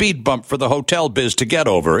a speed bump for the hotel biz to get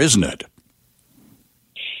over, isn't it?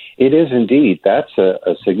 It is indeed. That's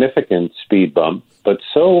a significant speed bump. But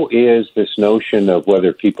so is this notion of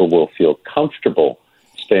whether people will feel comfortable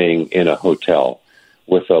staying in a hotel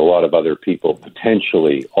with a lot of other people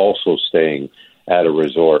potentially also staying at a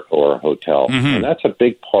resort or a hotel. Mm-hmm. And that's a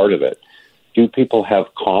big part of it. Do people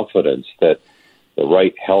have confidence that the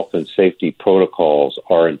right health and safety protocols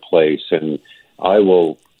are in place? And I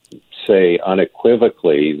will say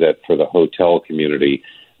unequivocally that for the hotel community,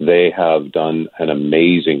 they have done an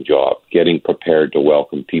amazing job getting prepared to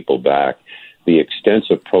welcome people back. The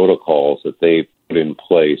extensive protocols that they've put in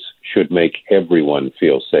place should make everyone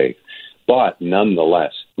feel safe. But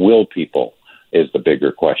nonetheless, will people is the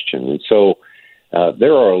bigger question. And so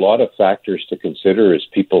there are a lot of factors to consider as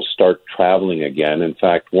people start traveling again. In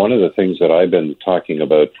fact, one of the things that I've been talking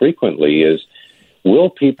about frequently is,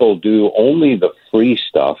 will people do only the free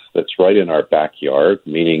stuff that's right in our backyard,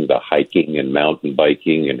 meaning the hiking and mountain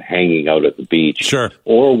biking and hanging out at the beach? Sure.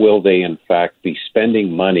 Or will they, in fact, be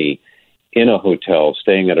spending money in a hotel,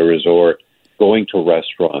 staying at a resort, going to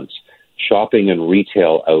restaurants, shopping in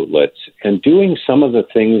retail outlets, and doing some of the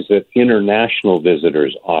things that international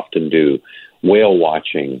visitors often do: whale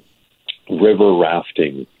watching, river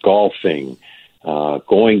rafting, golfing,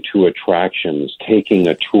 going to attractions, taking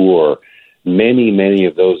a tour. Many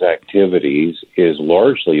of those activities is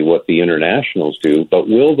largely what the internationals do, but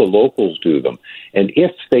will the locals do them? And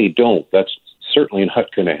if they don't, that's certainly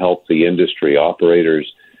not going to help the industry.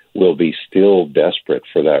 Operators will be still desperate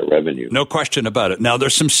for that revenue. No question about it. Now,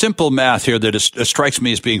 there's some simple math here that strikes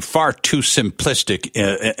me as being far too simplistic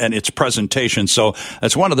in its presentation. So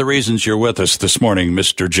that's one of the reasons you're with us this morning,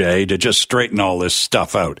 Mr. J, to just straighten all this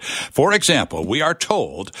stuff out. For example, we are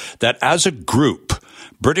told that as a group,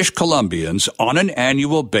 British Columbians on an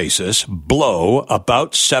annual basis blow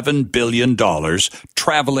about $7 billion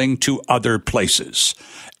traveling to other places.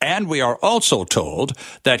 And we are also told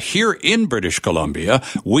that here in British Columbia,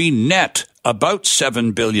 we net about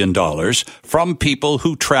 $7 billion from people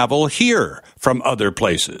who travel here from other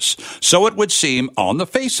places. So it would seem on the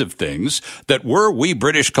face of things that were we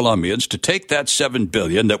British Columbians to take that $7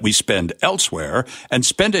 billion that we spend elsewhere and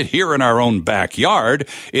spend it here in our own backyard,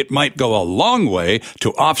 it might go a long way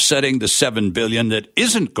to offsetting the $7 billion that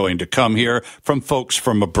isn't going to come here from folks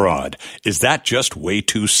from abroad. Is that just way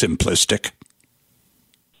too simplistic?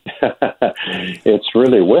 It's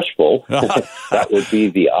really wishful. That would be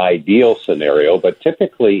the ideal scenario, but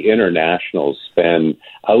typically internationals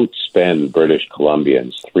outspend British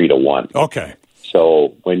Columbians 3-1. Okay.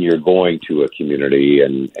 So when you're going to a community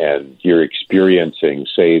and you're experiencing,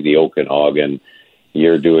 say, the Okanagan,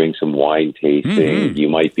 you're doing some wine tasting, you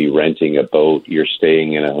might be renting a boat, you're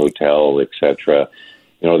staying in a hotel, etc.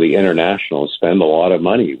 You know, the internationals spend a lot of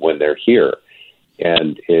money when they're here,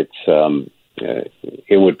 and it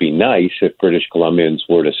would be nice if British Columbians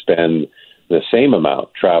were to spend the same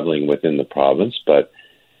amount traveling within the province, but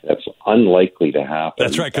that's unlikely to happen.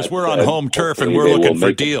 That's right, because we're on home turf and we're looking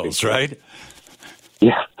for deals, right?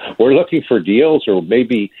 Yeah, we're looking for deals, or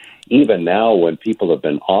maybe even now when people have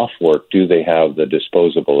been off work, do they have the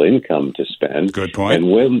disposable income to spend? Good point.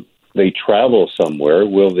 And when they travel somewhere,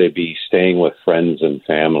 will they be staying with friends and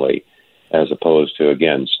family as opposed to,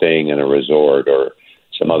 again, staying in a resort or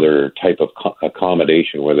some other type of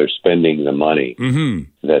accommodation where they're spending the money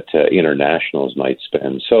that internationals might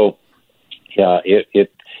spend. So, yeah, it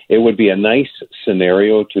would be a nice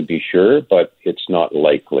scenario to be sure, but it's not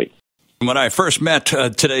likely. When I first met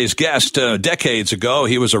today's guest decades ago,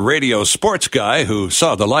 he was a radio sports guy who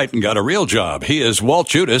saw the light and got a real job. He is Walt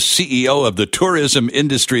Judas, CEO of the Tourism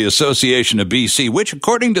Industry Association of BC, which,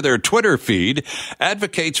 according to their Twitter feed,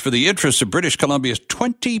 advocates for the interests of British Columbia's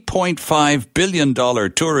 $20.5 billion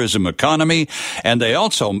tourism economy. And they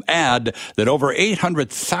also add that over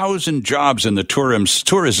 800,000 jobs in the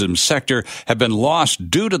tourism sector have been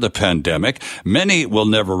lost due to the pandemic. Many will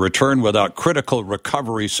never return without critical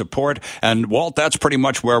recovery support. And Walt, that's pretty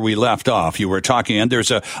much where we left off. You were talking, and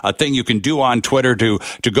there's a thing you can do on Twitter to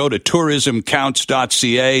go to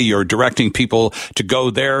tourismcounts.ca. You're directing people to go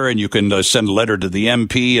there, and you can send a letter to the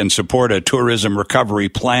MP and support a tourism recovery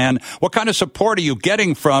plan. What kind of support are you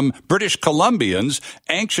getting from British Columbians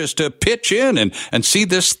anxious to pitch in and see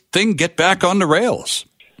this thing get back on the rails?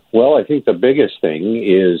 Well, I think the biggest thing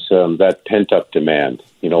is that pent-up demand.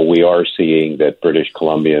 You know, we are seeing that British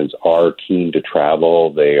Columbians are keen to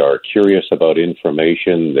travel. They are curious about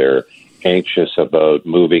information. They're anxious about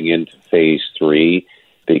moving into Phase 3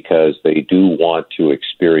 because they do want to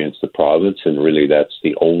experience the province, and really that's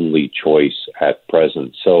the only choice at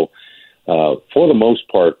present. So for the most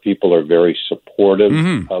part, people are very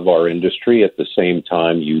supportive of our industry. At the same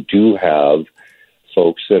time, you do have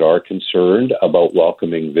folks that are concerned about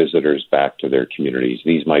welcoming visitors back to their communities.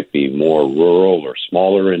 These might be more rural or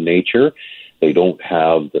smaller in nature. They don't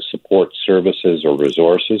have the support services or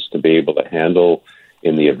resources to be able to handle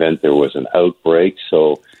in the event there was an outbreak.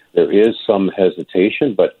 So there is some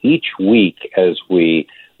hesitation, but each week as we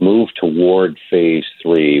move toward Phase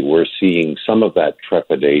 3, we're seeing some of that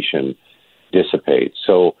trepidation dissipate.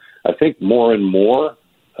 So I think more and more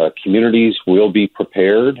communities will be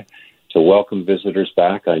prepared to welcome visitors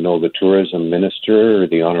back. I know the tourism minister,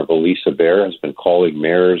 the Honourable Lisa Bear, has been calling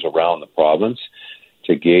mayors around the province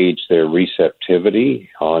to gauge their receptivity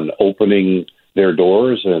on opening their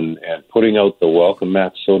doors and putting out the welcome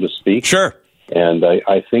mat, so to speak. Sure. And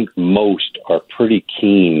I think most are pretty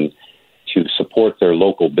keen to support their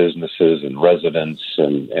local businesses and residents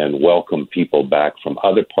and welcome people back from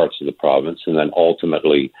other parts of the province and then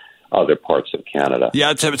ultimately other parts of Canada.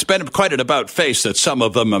 Yeah, it's been quite an about-face that some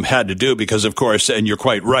of them have had to do because, of course, and you're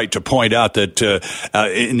quite right to point out that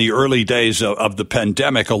in the early days of the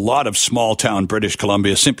pandemic, a lot of small-town British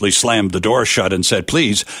Columbia simply slammed the door shut and said,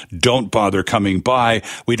 please, don't bother coming by.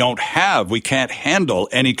 We can't handle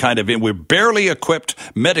any kind of, we're barely equipped,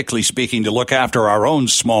 medically speaking, to look after our own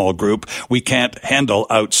small group. We can't handle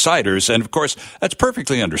outsiders. And, of course, that's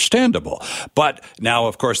perfectly understandable. But now,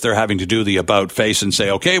 of course, they're having to do the about-face and say,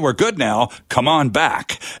 okay, we're good now, come on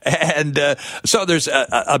back. And so there's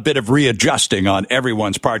a bit of readjusting on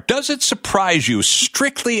everyone's part. Does it surprise you,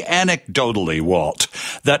 strictly anecdotally, Walt,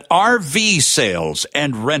 that RV sales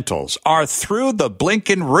and rentals are through the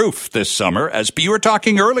blinking roof this summer, as you were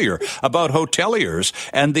talking earlier about hoteliers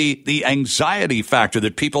and the anxiety factor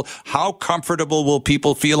that people, how comfortable will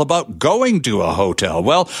people feel about going to a hotel?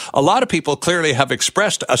 Well, a lot of people clearly have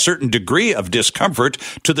expressed a certain degree of discomfort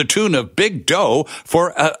to the tune of big dough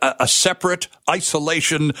for a separate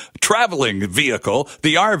isolation traveling vehicle,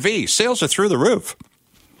 the RV. Sales are through the roof.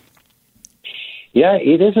 Yeah,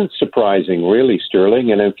 it isn't surprising, really,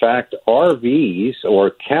 Sterling. And in fact, RVs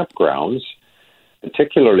or campgrounds,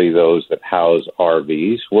 particularly those that house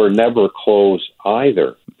RVs, were never closed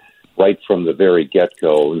either, right from the very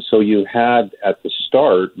get-go. And so you had, at the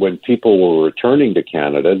start, when people were returning to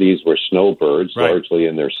Canada, these were snowbirds, right, largely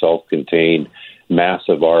in their self-contained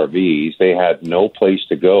massive RVs. They had no place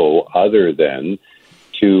to go other than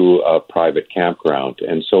to a private campground.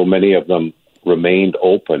 And so many of them remained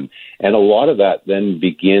open. And a lot of that then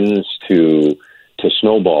begins to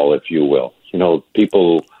snowball, if you will. You know,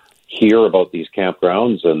 people hear about these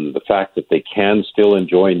campgrounds and the fact that they can still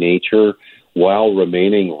enjoy nature while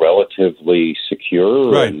remaining relatively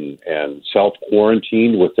secure, right, and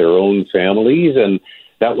self-quarantined with their own families. And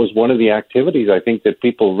that was one of the activities I think that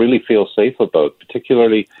people really feel safe about.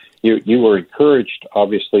 Particularly, you were encouraged,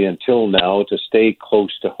 obviously, until now to stay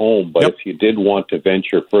close to home. But if you did want to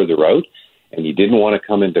venture further out and you didn't want to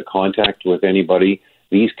come into contact with anybody,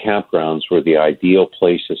 these campgrounds were the ideal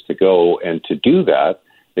places to go. And to do that,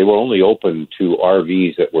 they were only open to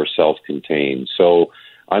RVs that were self-contained. So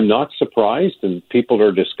I'm not surprised, and people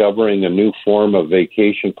are discovering a new form of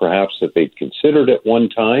vacation perhaps that they'd considered at one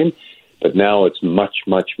time, but now it's much,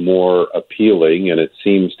 much more appealing, and it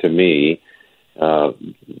seems to me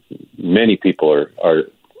many people are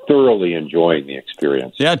thoroughly enjoying the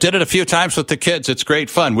experience. Yeah, did it a few times with the kids. It's great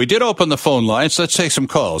fun. We did open the phone lines. Let's take some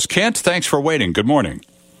calls. Kent, thanks for waiting. Good morning.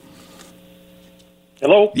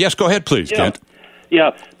 Hello? Yes, go ahead, please, Kent.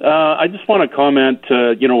 Yeah, I just want to comment,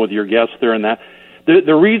 with your guests there and that.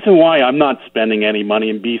 The reason why I'm not spending any money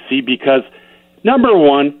in BC, because, number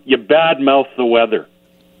one, you badmouth the weather.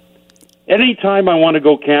 Anytime I want to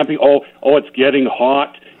go camping, it's getting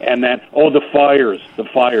hot, and then, the fires.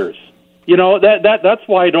 That's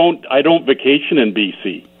why I don't vacation in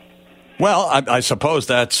BC. Well, I suppose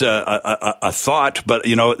that's a thought, but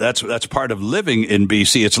that's part of living in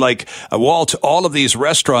BC. It's like, Walt, all of these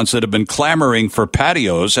restaurants that have been clamoring for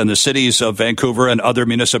patios, and the cities of Vancouver and other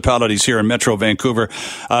municipalities here in Metro Vancouver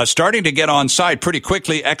starting to get on side pretty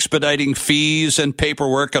quickly, expediting fees and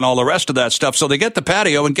paperwork and all the rest of that stuff. So they get the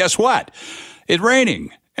patio, and guess what? It's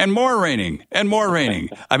raining. And more raining, and more raining.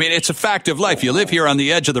 I mean, it's a fact of life. You live here on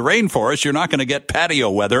the edge of the rainforest, you're not going to get patio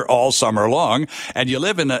weather all summer long. And you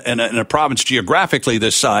live in a province geographically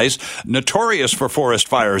this size, notorious for forest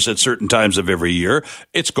fires at certain times of every year.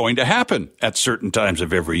 It's going to happen at certain times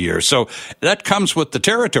of every year. So that comes with the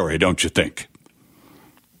territory, don't you think?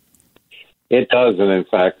 It does, and in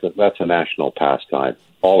fact, that's a national pastime.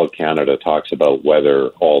 All of Canada talks about weather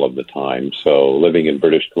all of the time. So living in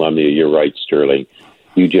British Columbia, you're right, Sterling.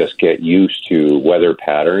 You just get used to weather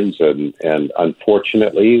patterns, and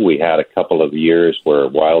unfortunately, we had a couple of years where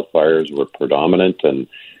wildfires were predominant, and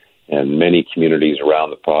many communities around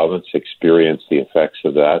the province experienced the effects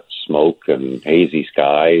of that, smoke and hazy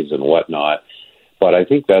skies and whatnot. But I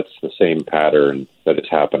think that's the same pattern that is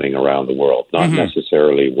happening around the world. Not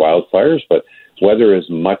necessarily wildfires, but weather is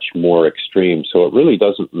much more extreme, so it really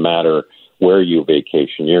doesn't matter where you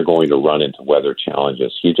vacation, you're going to run into weather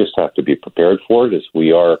challenges. You just have to be prepared for it, as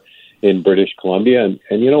we are in British Columbia.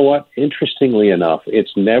 And you know what? Interestingly enough,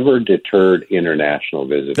 it's never deterred international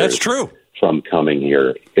visitors. That's true. From coming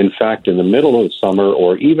here. In fact, in the middle of summer,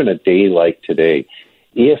 or even a day like today,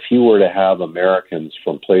 if you were to have Americans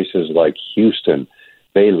from places like Houston,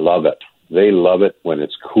 they love it. They love it when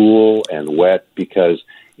it's cool and wet, because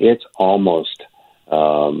it's almost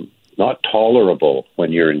not tolerable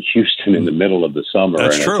when you're in Houston in the middle of the summer.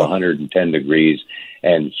 That's and true. It's 110 degrees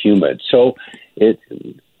and humid. So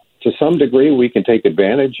to some degree, we can take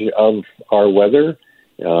advantage of our weather,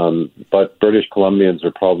 but British Columbians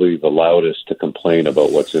are probably the loudest to complain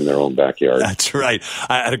about what's in their own backyard. That's right.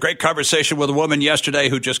 I had a great conversation with a woman yesterday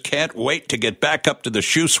who just can't wait to get back up to the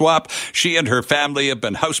shoe swap. She and her family have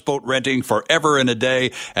been houseboat renting forever and a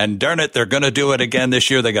day, and darn it, they're going to do it again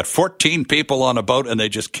this year. They got 14 people on a boat, and they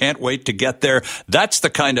just can't wait to get there. That's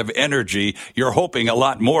the kind of energy you're hoping a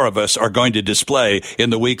lot more of us are going to display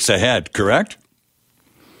in the weeks ahead, correct?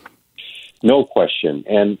 No question.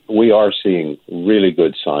 And we are seeing really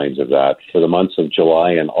good signs of that for the months of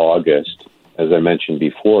July and August, as I mentioned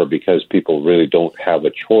before, because people really don't have a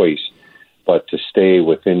choice but to stay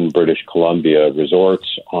within British Columbia.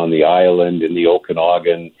 Resorts on the island, in the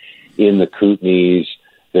Okanagan, in the Kootenays,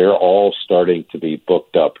 they're all starting to be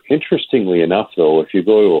booked up. Interestingly enough, though, if you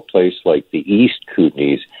go to a place like the East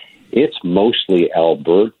Kootenays, it's mostly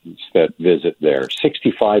Albertans that visit there.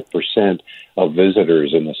 65% of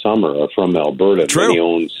visitors in the summer are from Alberta. True. Many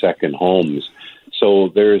own second homes. So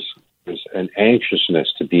there's an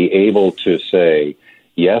anxiousness to be able to say,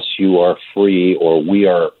 yes, you are free, or we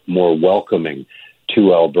are more welcoming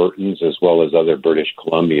to Albertans as well as other British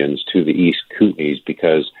Columbians to the East Kootenays,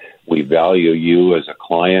 because we value you as a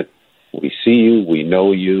client. We see you, we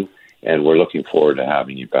know you, and we're looking forward to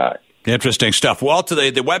having you back. Interesting stuff. Walt, the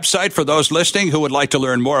website for those listening who would like to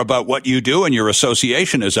learn more about what you do and your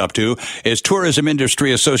association is up to is Tourism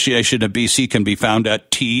Industry Association of BC, can be found at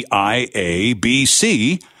TIABC.ca.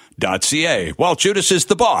 Walt Judas is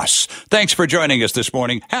the boss. Thanks for joining us this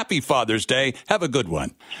morning. Happy Father's Day. Have a good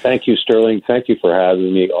one. Thank you, Sterling. Thank you for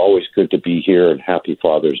having me. Always good to be here, and happy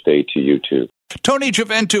Father's Day to you too. Tony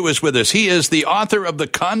Giventu is with us. He is the author of the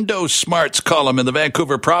Condo Smarts column in the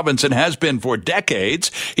Vancouver province and has been for decades.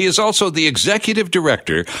 He is also the executive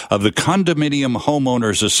director of the Condominium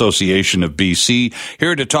Homeowners Association of BC,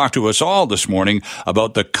 here to talk to us all this morning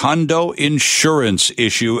about the condo insurance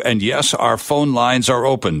issue. And yes, our phone lines are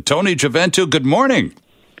open. Tony Giventu, good morning.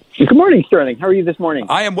 Good morning, Sterling. How are you this morning?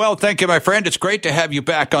 I am well, thank you, my friend. It's great to have you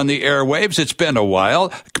back on the airwaves. It's been a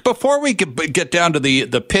while. Before we get down to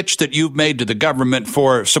the pitch that you've made to the government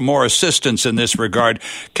for some more assistance in this regard,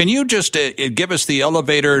 can you just give us the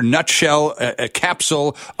elevator nutshell, a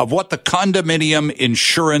capsule of what the condominium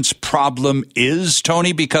insurance problem is,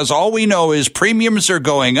 Tony? Because all we know is premiums are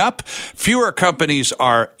going up, fewer companies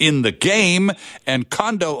are in the game, and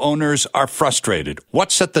condo owners are frustrated.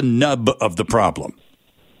 What's at the nub of the problem?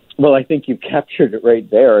 Well, I think you've captured it right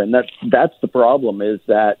there, and that's the problem, is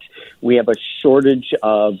that we have a shortage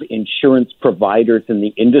of insurance providers in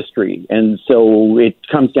the industry, and so it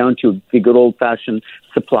comes down to the good old-fashioned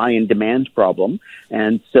supply and demand problem,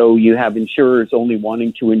 and so you have insurers only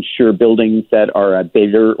wanting to insure buildings that are at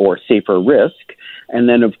bigger or safer risk. And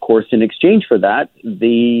then, of course, in exchange for that,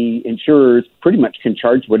 the insurers pretty much can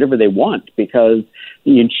charge whatever they want, because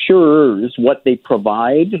the insurers, what they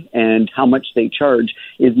provide and how much they charge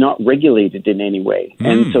is not regulated in any way.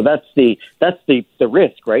 And so that's the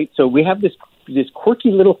risk, right? So we have this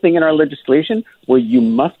quirky little thing in our legislation where you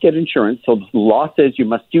must get insurance. So the law says you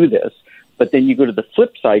must do this. But then you go to the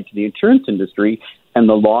flip side to the insurance industry, and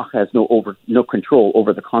the law has no control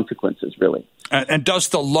over the consequences, really. And does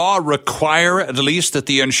the law require, at least, that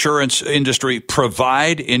the insurance industry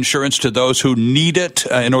provide insurance to those who need it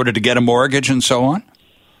in order to get a mortgage and so on?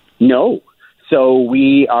 No. So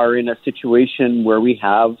we are in a situation where we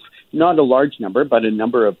have not a large number, but a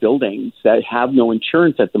number of buildings that have no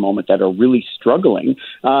insurance at the moment that are really struggling.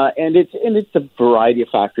 And it's a variety of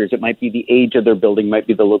factors. It might be the age of their building, might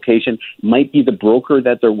be the location, might be the broker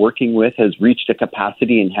that they're working with has reached a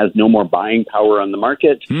capacity and has no more buying power on the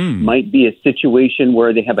market. Might be a situation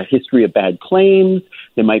where they have a history of bad claims.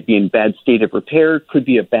 They might be in bad state of repair. Could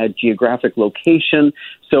be a bad geographic location.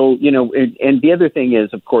 So, and the other thing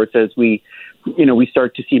is, of course, as we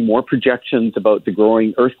start to see more projections about the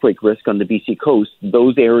growing earthquake risk on the BC coast,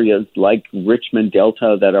 those areas like Richmond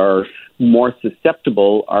Delta that are more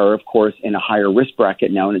susceptible are, of course, in a higher risk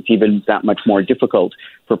bracket now, and it's even that much more difficult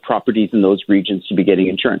for properties in those regions to be getting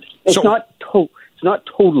insurance. It's not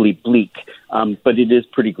totally bleak, but it is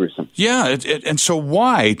pretty gruesome. Yeah, and so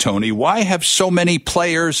why, Tony? Why have so many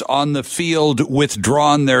players on the field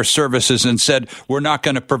withdrawn their services and said, we're not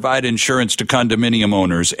going to provide insurance to condominium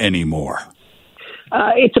owners anymore?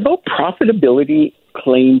 It's about profitability,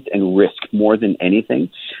 claims, and risk more than anything.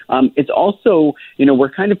 It's also, we're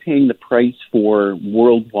kind of paying the price for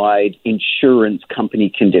worldwide insurance company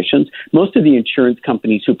conditions. Most of the insurance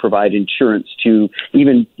companies who provide insurance to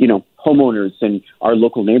even, homeowners in our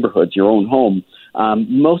local neighborhoods, your own home,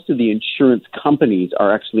 most of the insurance companies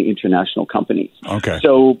are actually international companies. Okay.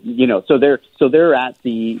 So they're at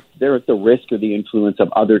the risk or the influence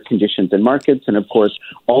of other conditions and markets, and of course,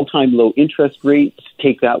 all-time low interest rates.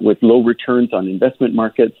 Take that with low returns on investment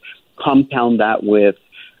markets. Compound that with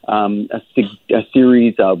a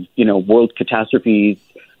series of world catastrophes.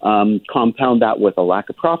 Compound that with a lack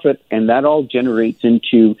of profit, and that all generates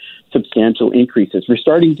into substantial increases. We're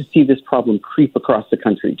starting to see this problem creep across the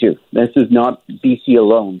country too. This is not BC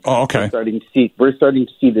alone. Oh, okay. We're starting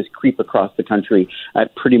to see this creep across the country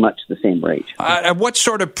at pretty much the same rate. At what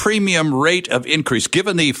sort of premium rate of increase,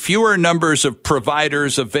 given the fewer numbers of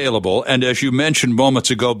providers available, and as you mentioned moments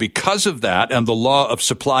ago, because of that and the law of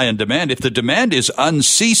supply and demand, if the demand is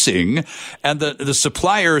unceasing and the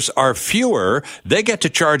suppliers are fewer, they get to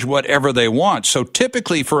charge whatever they want. So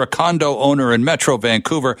typically for a condo owner in Metro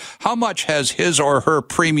Vancouver, how much has his or her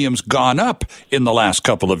premiums gone up in the last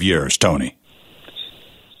couple of years, Tony?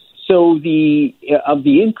 So of the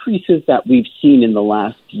increases that we've seen in the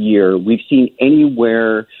last year, we've seen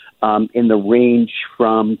anywhere in the range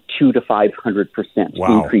from 200% to 500%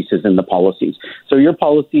 increases in the policies. So your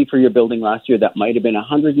policy for your building last year that might have been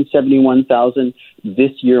 $171,000,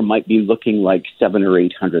 this year might be looking like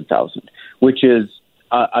 $700,000 or $800,000, which is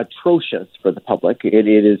atrocious for the public. It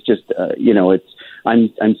is just, I'm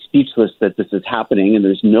speechless that this is happening and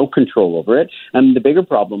there's no control over it. And the bigger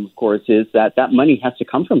problem, of course, is that money has to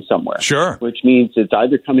come from somewhere. Sure. Which means it's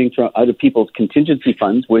either coming from out of people's contingency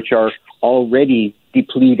funds, which are already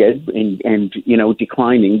depleted and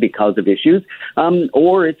declining because of issues,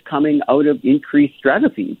 or it's coming out of increased strata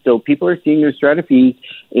fees. So people are seeing their strata fees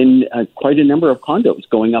in quite a number of condos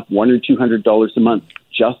going up $100 or $200 a month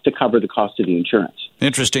just to cover the cost of the insurance.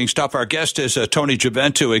 Interesting stuff. Our guest is Tony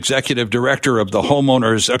Giaventù, Executive Director of the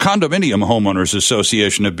Condominium Homeowners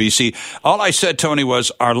Association of BC. All I said, Tony,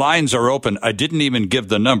 was our lines are open. I didn't even give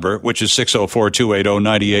the number, which is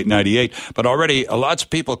 604-280-9898. But already lots of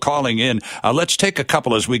people calling in. Let's take a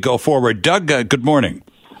couple as we go forward. Doug, good morning.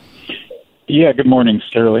 Yeah, good morning,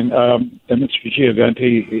 Sterling. Mr.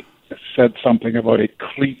 Giaventù said something about it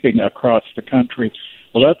creeping across the country.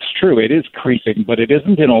 Well, that's true. It is creeping, but it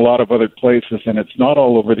isn't in a lot of other places, and it's not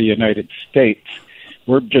all over the United States.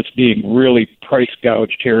 We're just being really price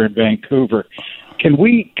gouged here in Vancouver. Can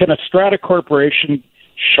a strata corporation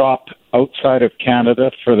shop outside of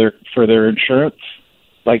Canada for their insurance?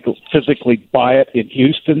 Like physically buy it in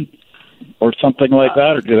Houston or something like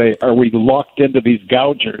that, or are we locked into these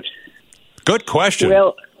gougers? Good question.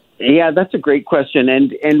 Well, Yeah, that's a great question,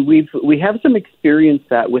 and we have some experience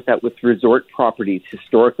with resort properties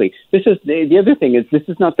historically. This is the other thing is this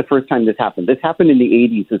is not the first time this happened. This happened in the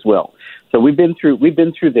 80s as well. So we've been through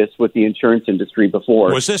this with the insurance industry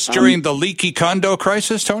before. Was this during the leaky condo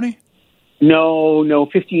crisis, Tony? No,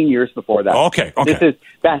 15 years before that. Okay. This is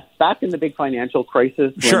back in the big financial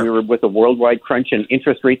crisis when Sure. we were with a worldwide crunch and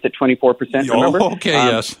interest rates at 24%. Remember? Okay,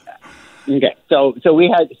 yes. Okay, so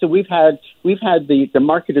we've had the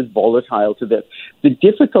market is volatile to this. The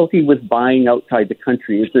difficulty with buying outside the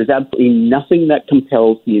country is there's absolutely nothing that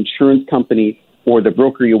compels the insurance company or the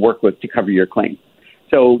broker you work with to cover your claim.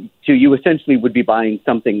 So you essentially would be buying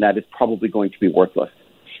something that is probably going to be worthless.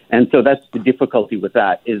 And so that's the difficulty with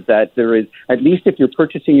that, is that there is, at least if you're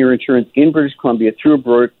purchasing your insurance in British Columbia through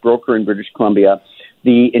a broker in British Columbia,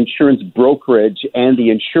 the insurance brokerage and the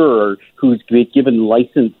insurer who's given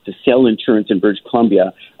license to sell insurance in British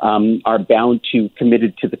Columbia are bound to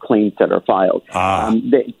committed to the claims that are filed.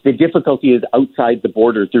 The difficulty is outside the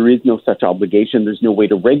borders. There is no such obligation. There's no way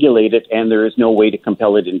to regulate it, and there is no way to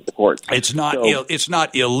compel it into the courts. It's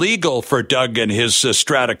not illegal for Doug and his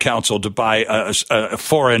Strata Council to buy a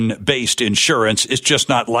foreign-based insurance. It's just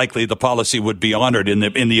not likely the policy would be honored in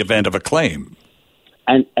the event of a claim.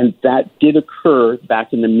 And that did occur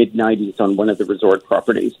back in the mid-'90s on one of the resort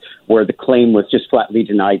properties where the claim was just flatly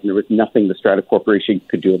denied and there was nothing the Strata Corporation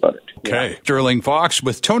could do about it. Okay. Yeah. Sterling Fox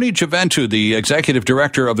with Tony Giventu, the Executive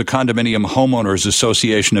Director of the Condominium Homeowners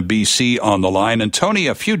Association of BC, on the line. And Tony,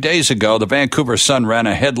 a few days ago, the Vancouver Sun ran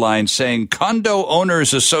a headline saying Condo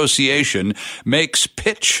Owners Association makes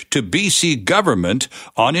pitch to BC government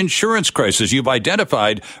on insurance crisis. You've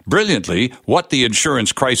identified brilliantly what the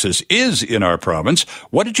insurance crisis is in our province.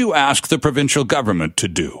 What did you ask the provincial government to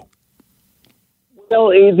do? Well,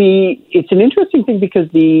 it's an interesting thing because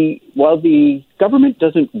while the government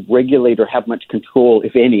doesn't regulate or have much control,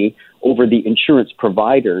 if any, over the insurance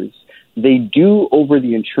providers, they do over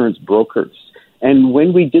the insurance brokers. And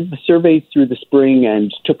when we did the surveys through the spring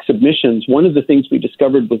and took submissions, one of the things we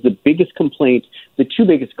discovered was the two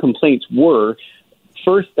biggest complaints were,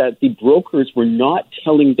 first, that the brokers were not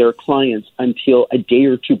telling their clients until a day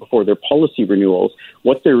or two before their policy renewals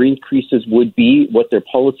what their increases would be, what their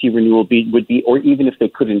policy renewal would be, or even if they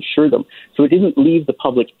could insure them. So it didn't leave the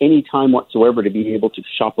public any time whatsoever to be able to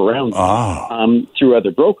shop around through other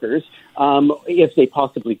brokers if they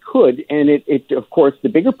possibly could. And it, of course, the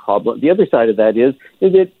bigger problem, the other side of that is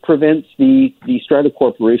it prevents the Strata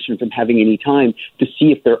Corporation from having any time to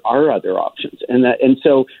see if there are other options. And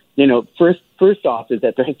so, first off is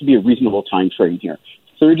that there has to be a reasonable time frame here.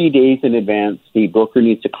 30 days in advance, the broker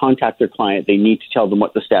needs to contact their client. They need to tell them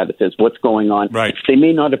what the status is, what's going on. Right. They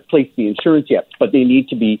may not have placed the insurance yet, but they need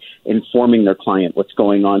to be informing their client what's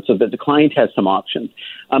going on so that the client has some options.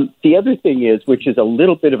 The other thing is, which is a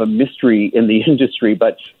little bit of a mystery in the industry,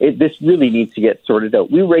 but this really needs to get sorted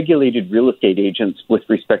out. We regulated real estate agents with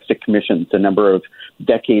respect to commissions a number of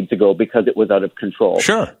decades ago because it was out of control.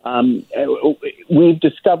 Sure. We've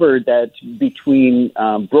discovered that between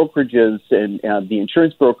brokerages and the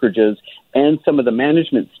insurance brokerages and some of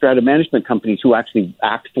the strata management companies who actually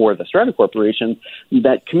act for the Strata Corporation,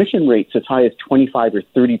 that commission rates as high as 25 or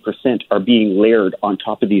 30% are being layered on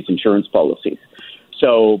top of these insurance policies.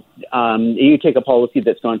 So you take a policy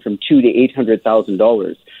that's gone from $200,000 to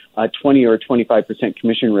 $800,000, a 20 or 25%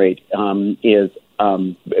 commission rate is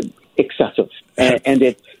excessive, and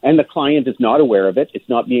the client is not aware of it. It's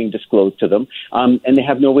not being disclosed to them, and they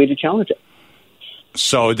have no way to challenge it.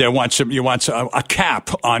 So you want a cap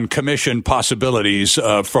on commission possibilities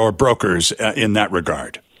for brokers in that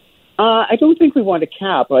regard. I don't think we want a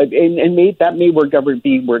cap, and that may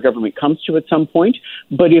be where government comes to at some point.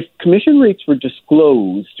 But if commission rates were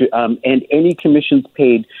disclosed and any commissions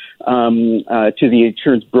paid to the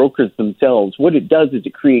insurance brokers themselves, what it does is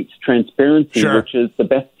it creates transparency, Sure. which is the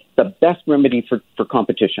best remedy for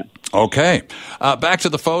competition. Okay, back to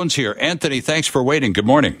the phones here. Anthony, thanks for waiting. Good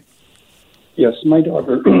morning. Yes, my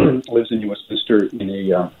daughter lives in Westminster in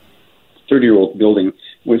a 30-year-old building.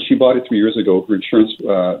 When she bought it 3 years ago, her insurance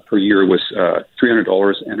per year was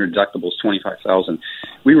 $300 and her deductible was $25,000.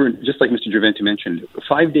 We were, just like Mr. Giventu mentioned,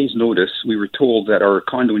 5 days notice, we were told that our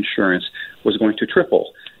condo insurance was going to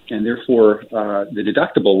triple. And therefore, the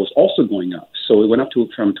deductible was also going up. So it went up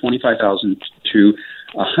from $25,000 to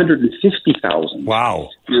 $150,000. Wow.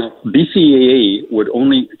 Now, BCAA would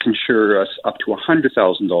only insure us up to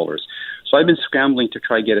 $100,000. So I've been scrambling to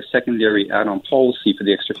try to get a secondary add-on policy for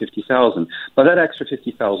the extra $50,000. But that extra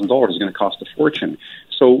 $50,000 is going to cost a fortune.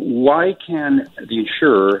 So why can the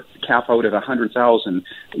insurer cap out at $100,000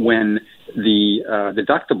 when the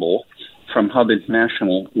deductible from Hub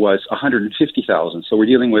International was $150,000. So we're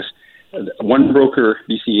dealing with one broker,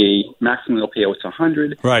 BCA, maximum they'll pay out is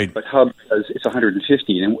 $100, right? But Hub says it's $150,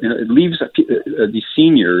 and it leaves the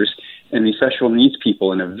seniors and the special needs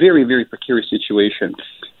people in a very, very precarious situation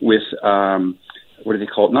with what do they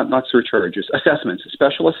call it? Not surcharges, assessments,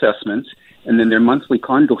 special assessments. And then their monthly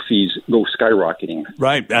condo fees go skyrocketing.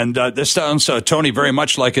 Right. And this sounds, Tony, very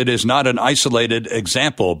much like it is not an isolated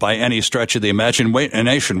example by any stretch of the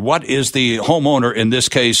imagination. What is the homeowner, in this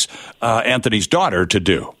case, Anthony's daughter, to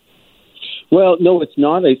do? Well, no, it's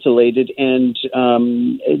not isolated, and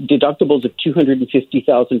deductibles of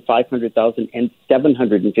 $250,000, $500,000, and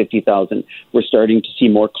 $750,000 we're starting to see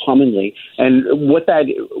more commonly. And what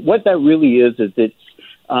that really is that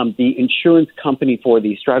the insurance company for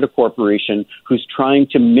the Strata Corporation, who's trying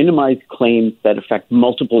to minimize claims that affect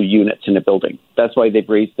multiple units in a building. That's why they've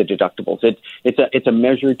raised the deductibles. It's a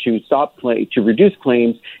measure to reduce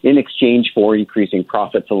claims in exchange for increasing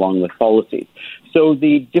profits along with policies. So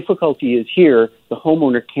the difficulty is here, the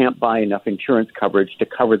homeowner can't buy enough insurance coverage to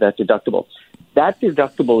cover that deductible. That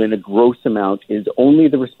deductible in a gross amount is only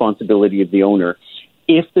the responsibility of the owner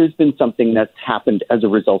if there's been something that's happened as a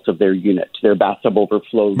result of their unit. Their bathtub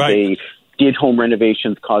overflowed, right. They did home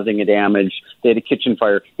renovations causing a damage, they had a kitchen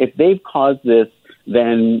fire. If they've caused this,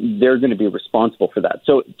 then they're going to be responsible for that.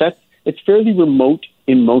 So it's fairly remote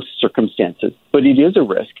in most circumstances, but it is a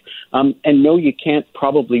risk. And no, you can't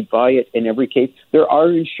probably buy it in every case. There are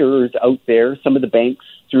insurers out there. Some of the banks,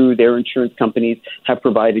 through their insurance companies, have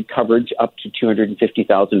provided coverage up to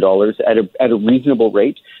 $250,000 at a reasonable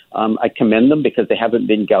rate. I commend them because they haven't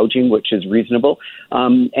been gouging, which is reasonable.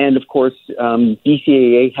 And of course,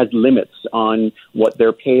 BCAA has limits on what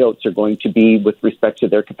their payouts are going to be with respect to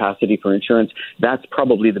their capacity for insurance. That's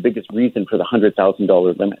probably the biggest reason for the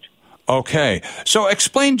 $100,000 limit. Okay. So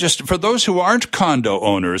explain, just for those who aren't condo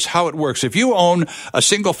owners, how it works. If you own a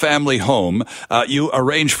single-family home, you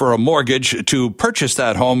arrange for a mortgage to purchase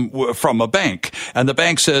that home from a bank. And the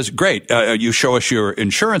bank says, great, you show us your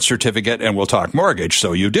insurance certificate and we'll talk mortgage.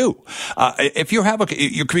 So you do. If you have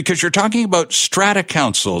because you're talking about strata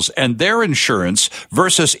councils and their insurance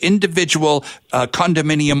versus individual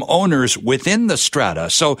condominium owners within the strata.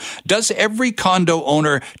 So does every condo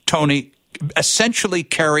owner, Tony, essentially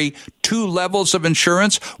carry two levels of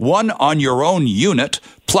insurance, one on your own unit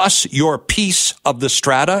plus your piece of the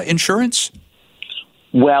strata insurance?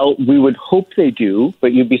 Well, we would hope they do,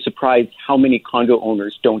 but you'd be surprised how many condo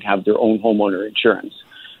owners don't have their own homeowner insurance.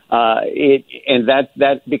 And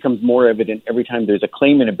that becomes more evident every time there's a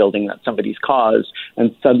claim in a building that somebody's caused,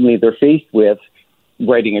 and suddenly they're faced with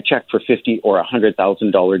writing a check for $50,000 or $100,000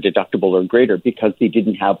 deductible or greater because they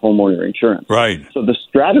didn't have homeowner insurance. Right. So the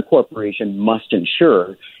Strata Corporation must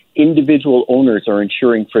ensure individual owners are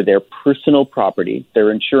insuring for their personal property. They're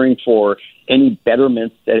insuring for any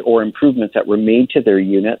betterments or improvements that were made to their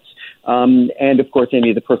units. And of course, any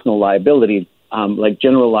of the personal liability, like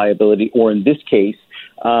general liability, or in this case,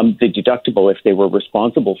 the deductible if they were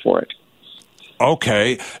responsible for it.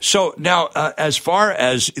 Okay. So now, as far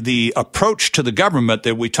as the approach to the government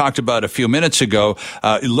that we talked about a few minutes ago,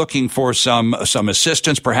 looking for some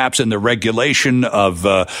assistance, perhaps in the regulation of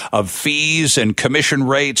fees and commission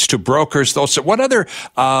rates to brokers, what other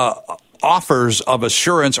offers of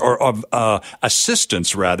assurance or of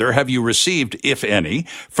assistance, rather, have you received, if any,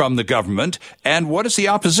 from the government? And what is the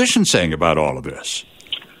opposition saying about all of this?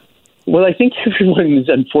 Well, I think everyone is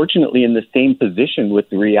unfortunately in the same position with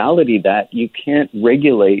the reality that you can't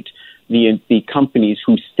regulate the companies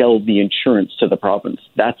who sell the insurance to the province.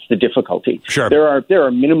 That's the difficulty. Sure. There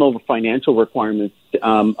are minimal financial requirements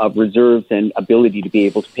of reserves and ability to be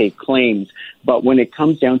able to pay claims. But when it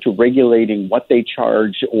comes down to regulating what they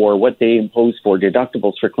charge or what they impose for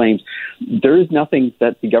deductibles for claims, there is nothing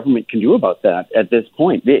that the government can do about that at this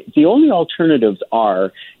point. The only alternatives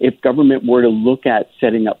are if government were to look at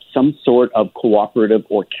setting up some sort of cooperative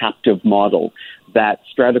or captive model that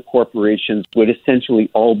strata corporations would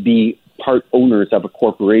essentially all be part owners of a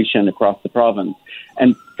corporation across the province.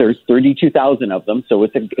 And there's 32,000 of them, so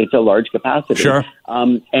it's a large capacity. Sure.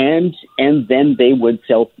 And then they would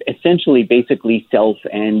basically self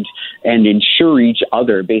and insure each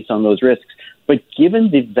other based on those risks. But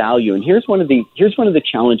given the value, and here's one of the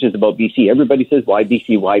challenges about BC. Everybody says, why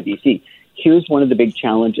BC, why BC? Here's one of the big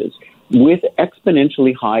challenges. With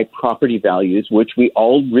exponentially high property values, which we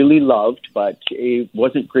all really loved, but it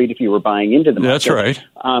wasn't great if you were buying into them. That's right.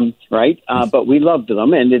 But we loved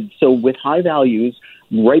them. And so with high values,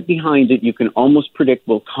 right behind it, you can almost predict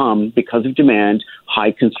will come, because of demand,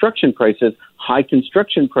 high construction prices. High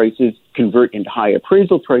construction prices convert into high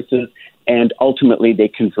appraisal prices, and ultimately they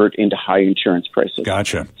convert into high insurance prices.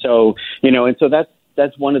 Gotcha. So, and so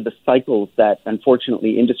that's one of the cycles that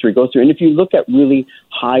unfortunately industry goes through. And if you look at really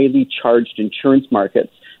highly charged insurance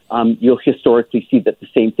markets, you'll historically see that the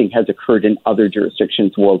same thing has occurred in other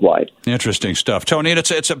jurisdictions worldwide. Interesting stuff. Tony,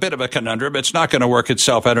 it's a bit of a conundrum. It's not going to work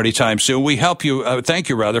itself out anytime soon. We help you, thank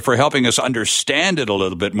you rather, for helping us understand it a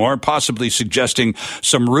little bit more, possibly suggesting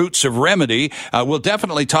some routes of remedy. We'll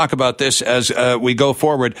definitely talk about this as we go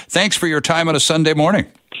forward. Thanks for your time on a Sunday morning.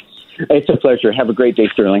 It's a pleasure. Have a great day,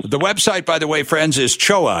 Sterling. The website, by the way, friends, is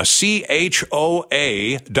CHOA,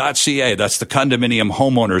 CHOA.ca. That's the Condominium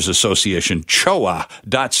Homeowners Association,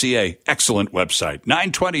 CHOA.ca. Excellent website.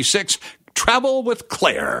 9:26, Travel with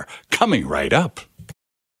Claire, coming right up.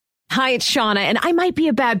 Hi, it's Shauna, and I might be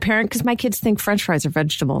a bad parent because my kids think French fries are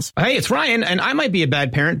vegetables. Hey, it's Ryan, and I might be a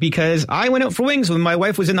bad parent because I went out for wings when my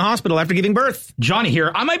wife was in the hospital after giving birth. Johnny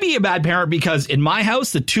here. I might be a bad parent because in my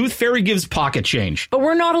house, the tooth fairy gives pocket change. But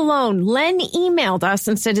we're not alone. Len emailed us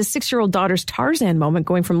and said his 6-year-old daughter's Tarzan moment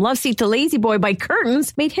going from love seat to lazy boy by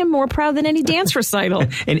curtains made him more proud than any dance recital.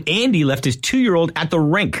 And Andy left his 2-year-old at the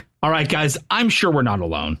rink. All right, guys, I'm sure we're not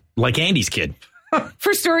alone. Like Andy's kid.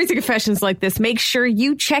 For stories and confessions like this, make sure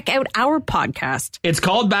you check out our podcast. It's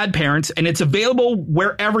called Bad Parents, and it's available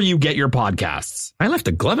wherever you get your podcasts. I left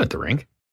a glove at the rink.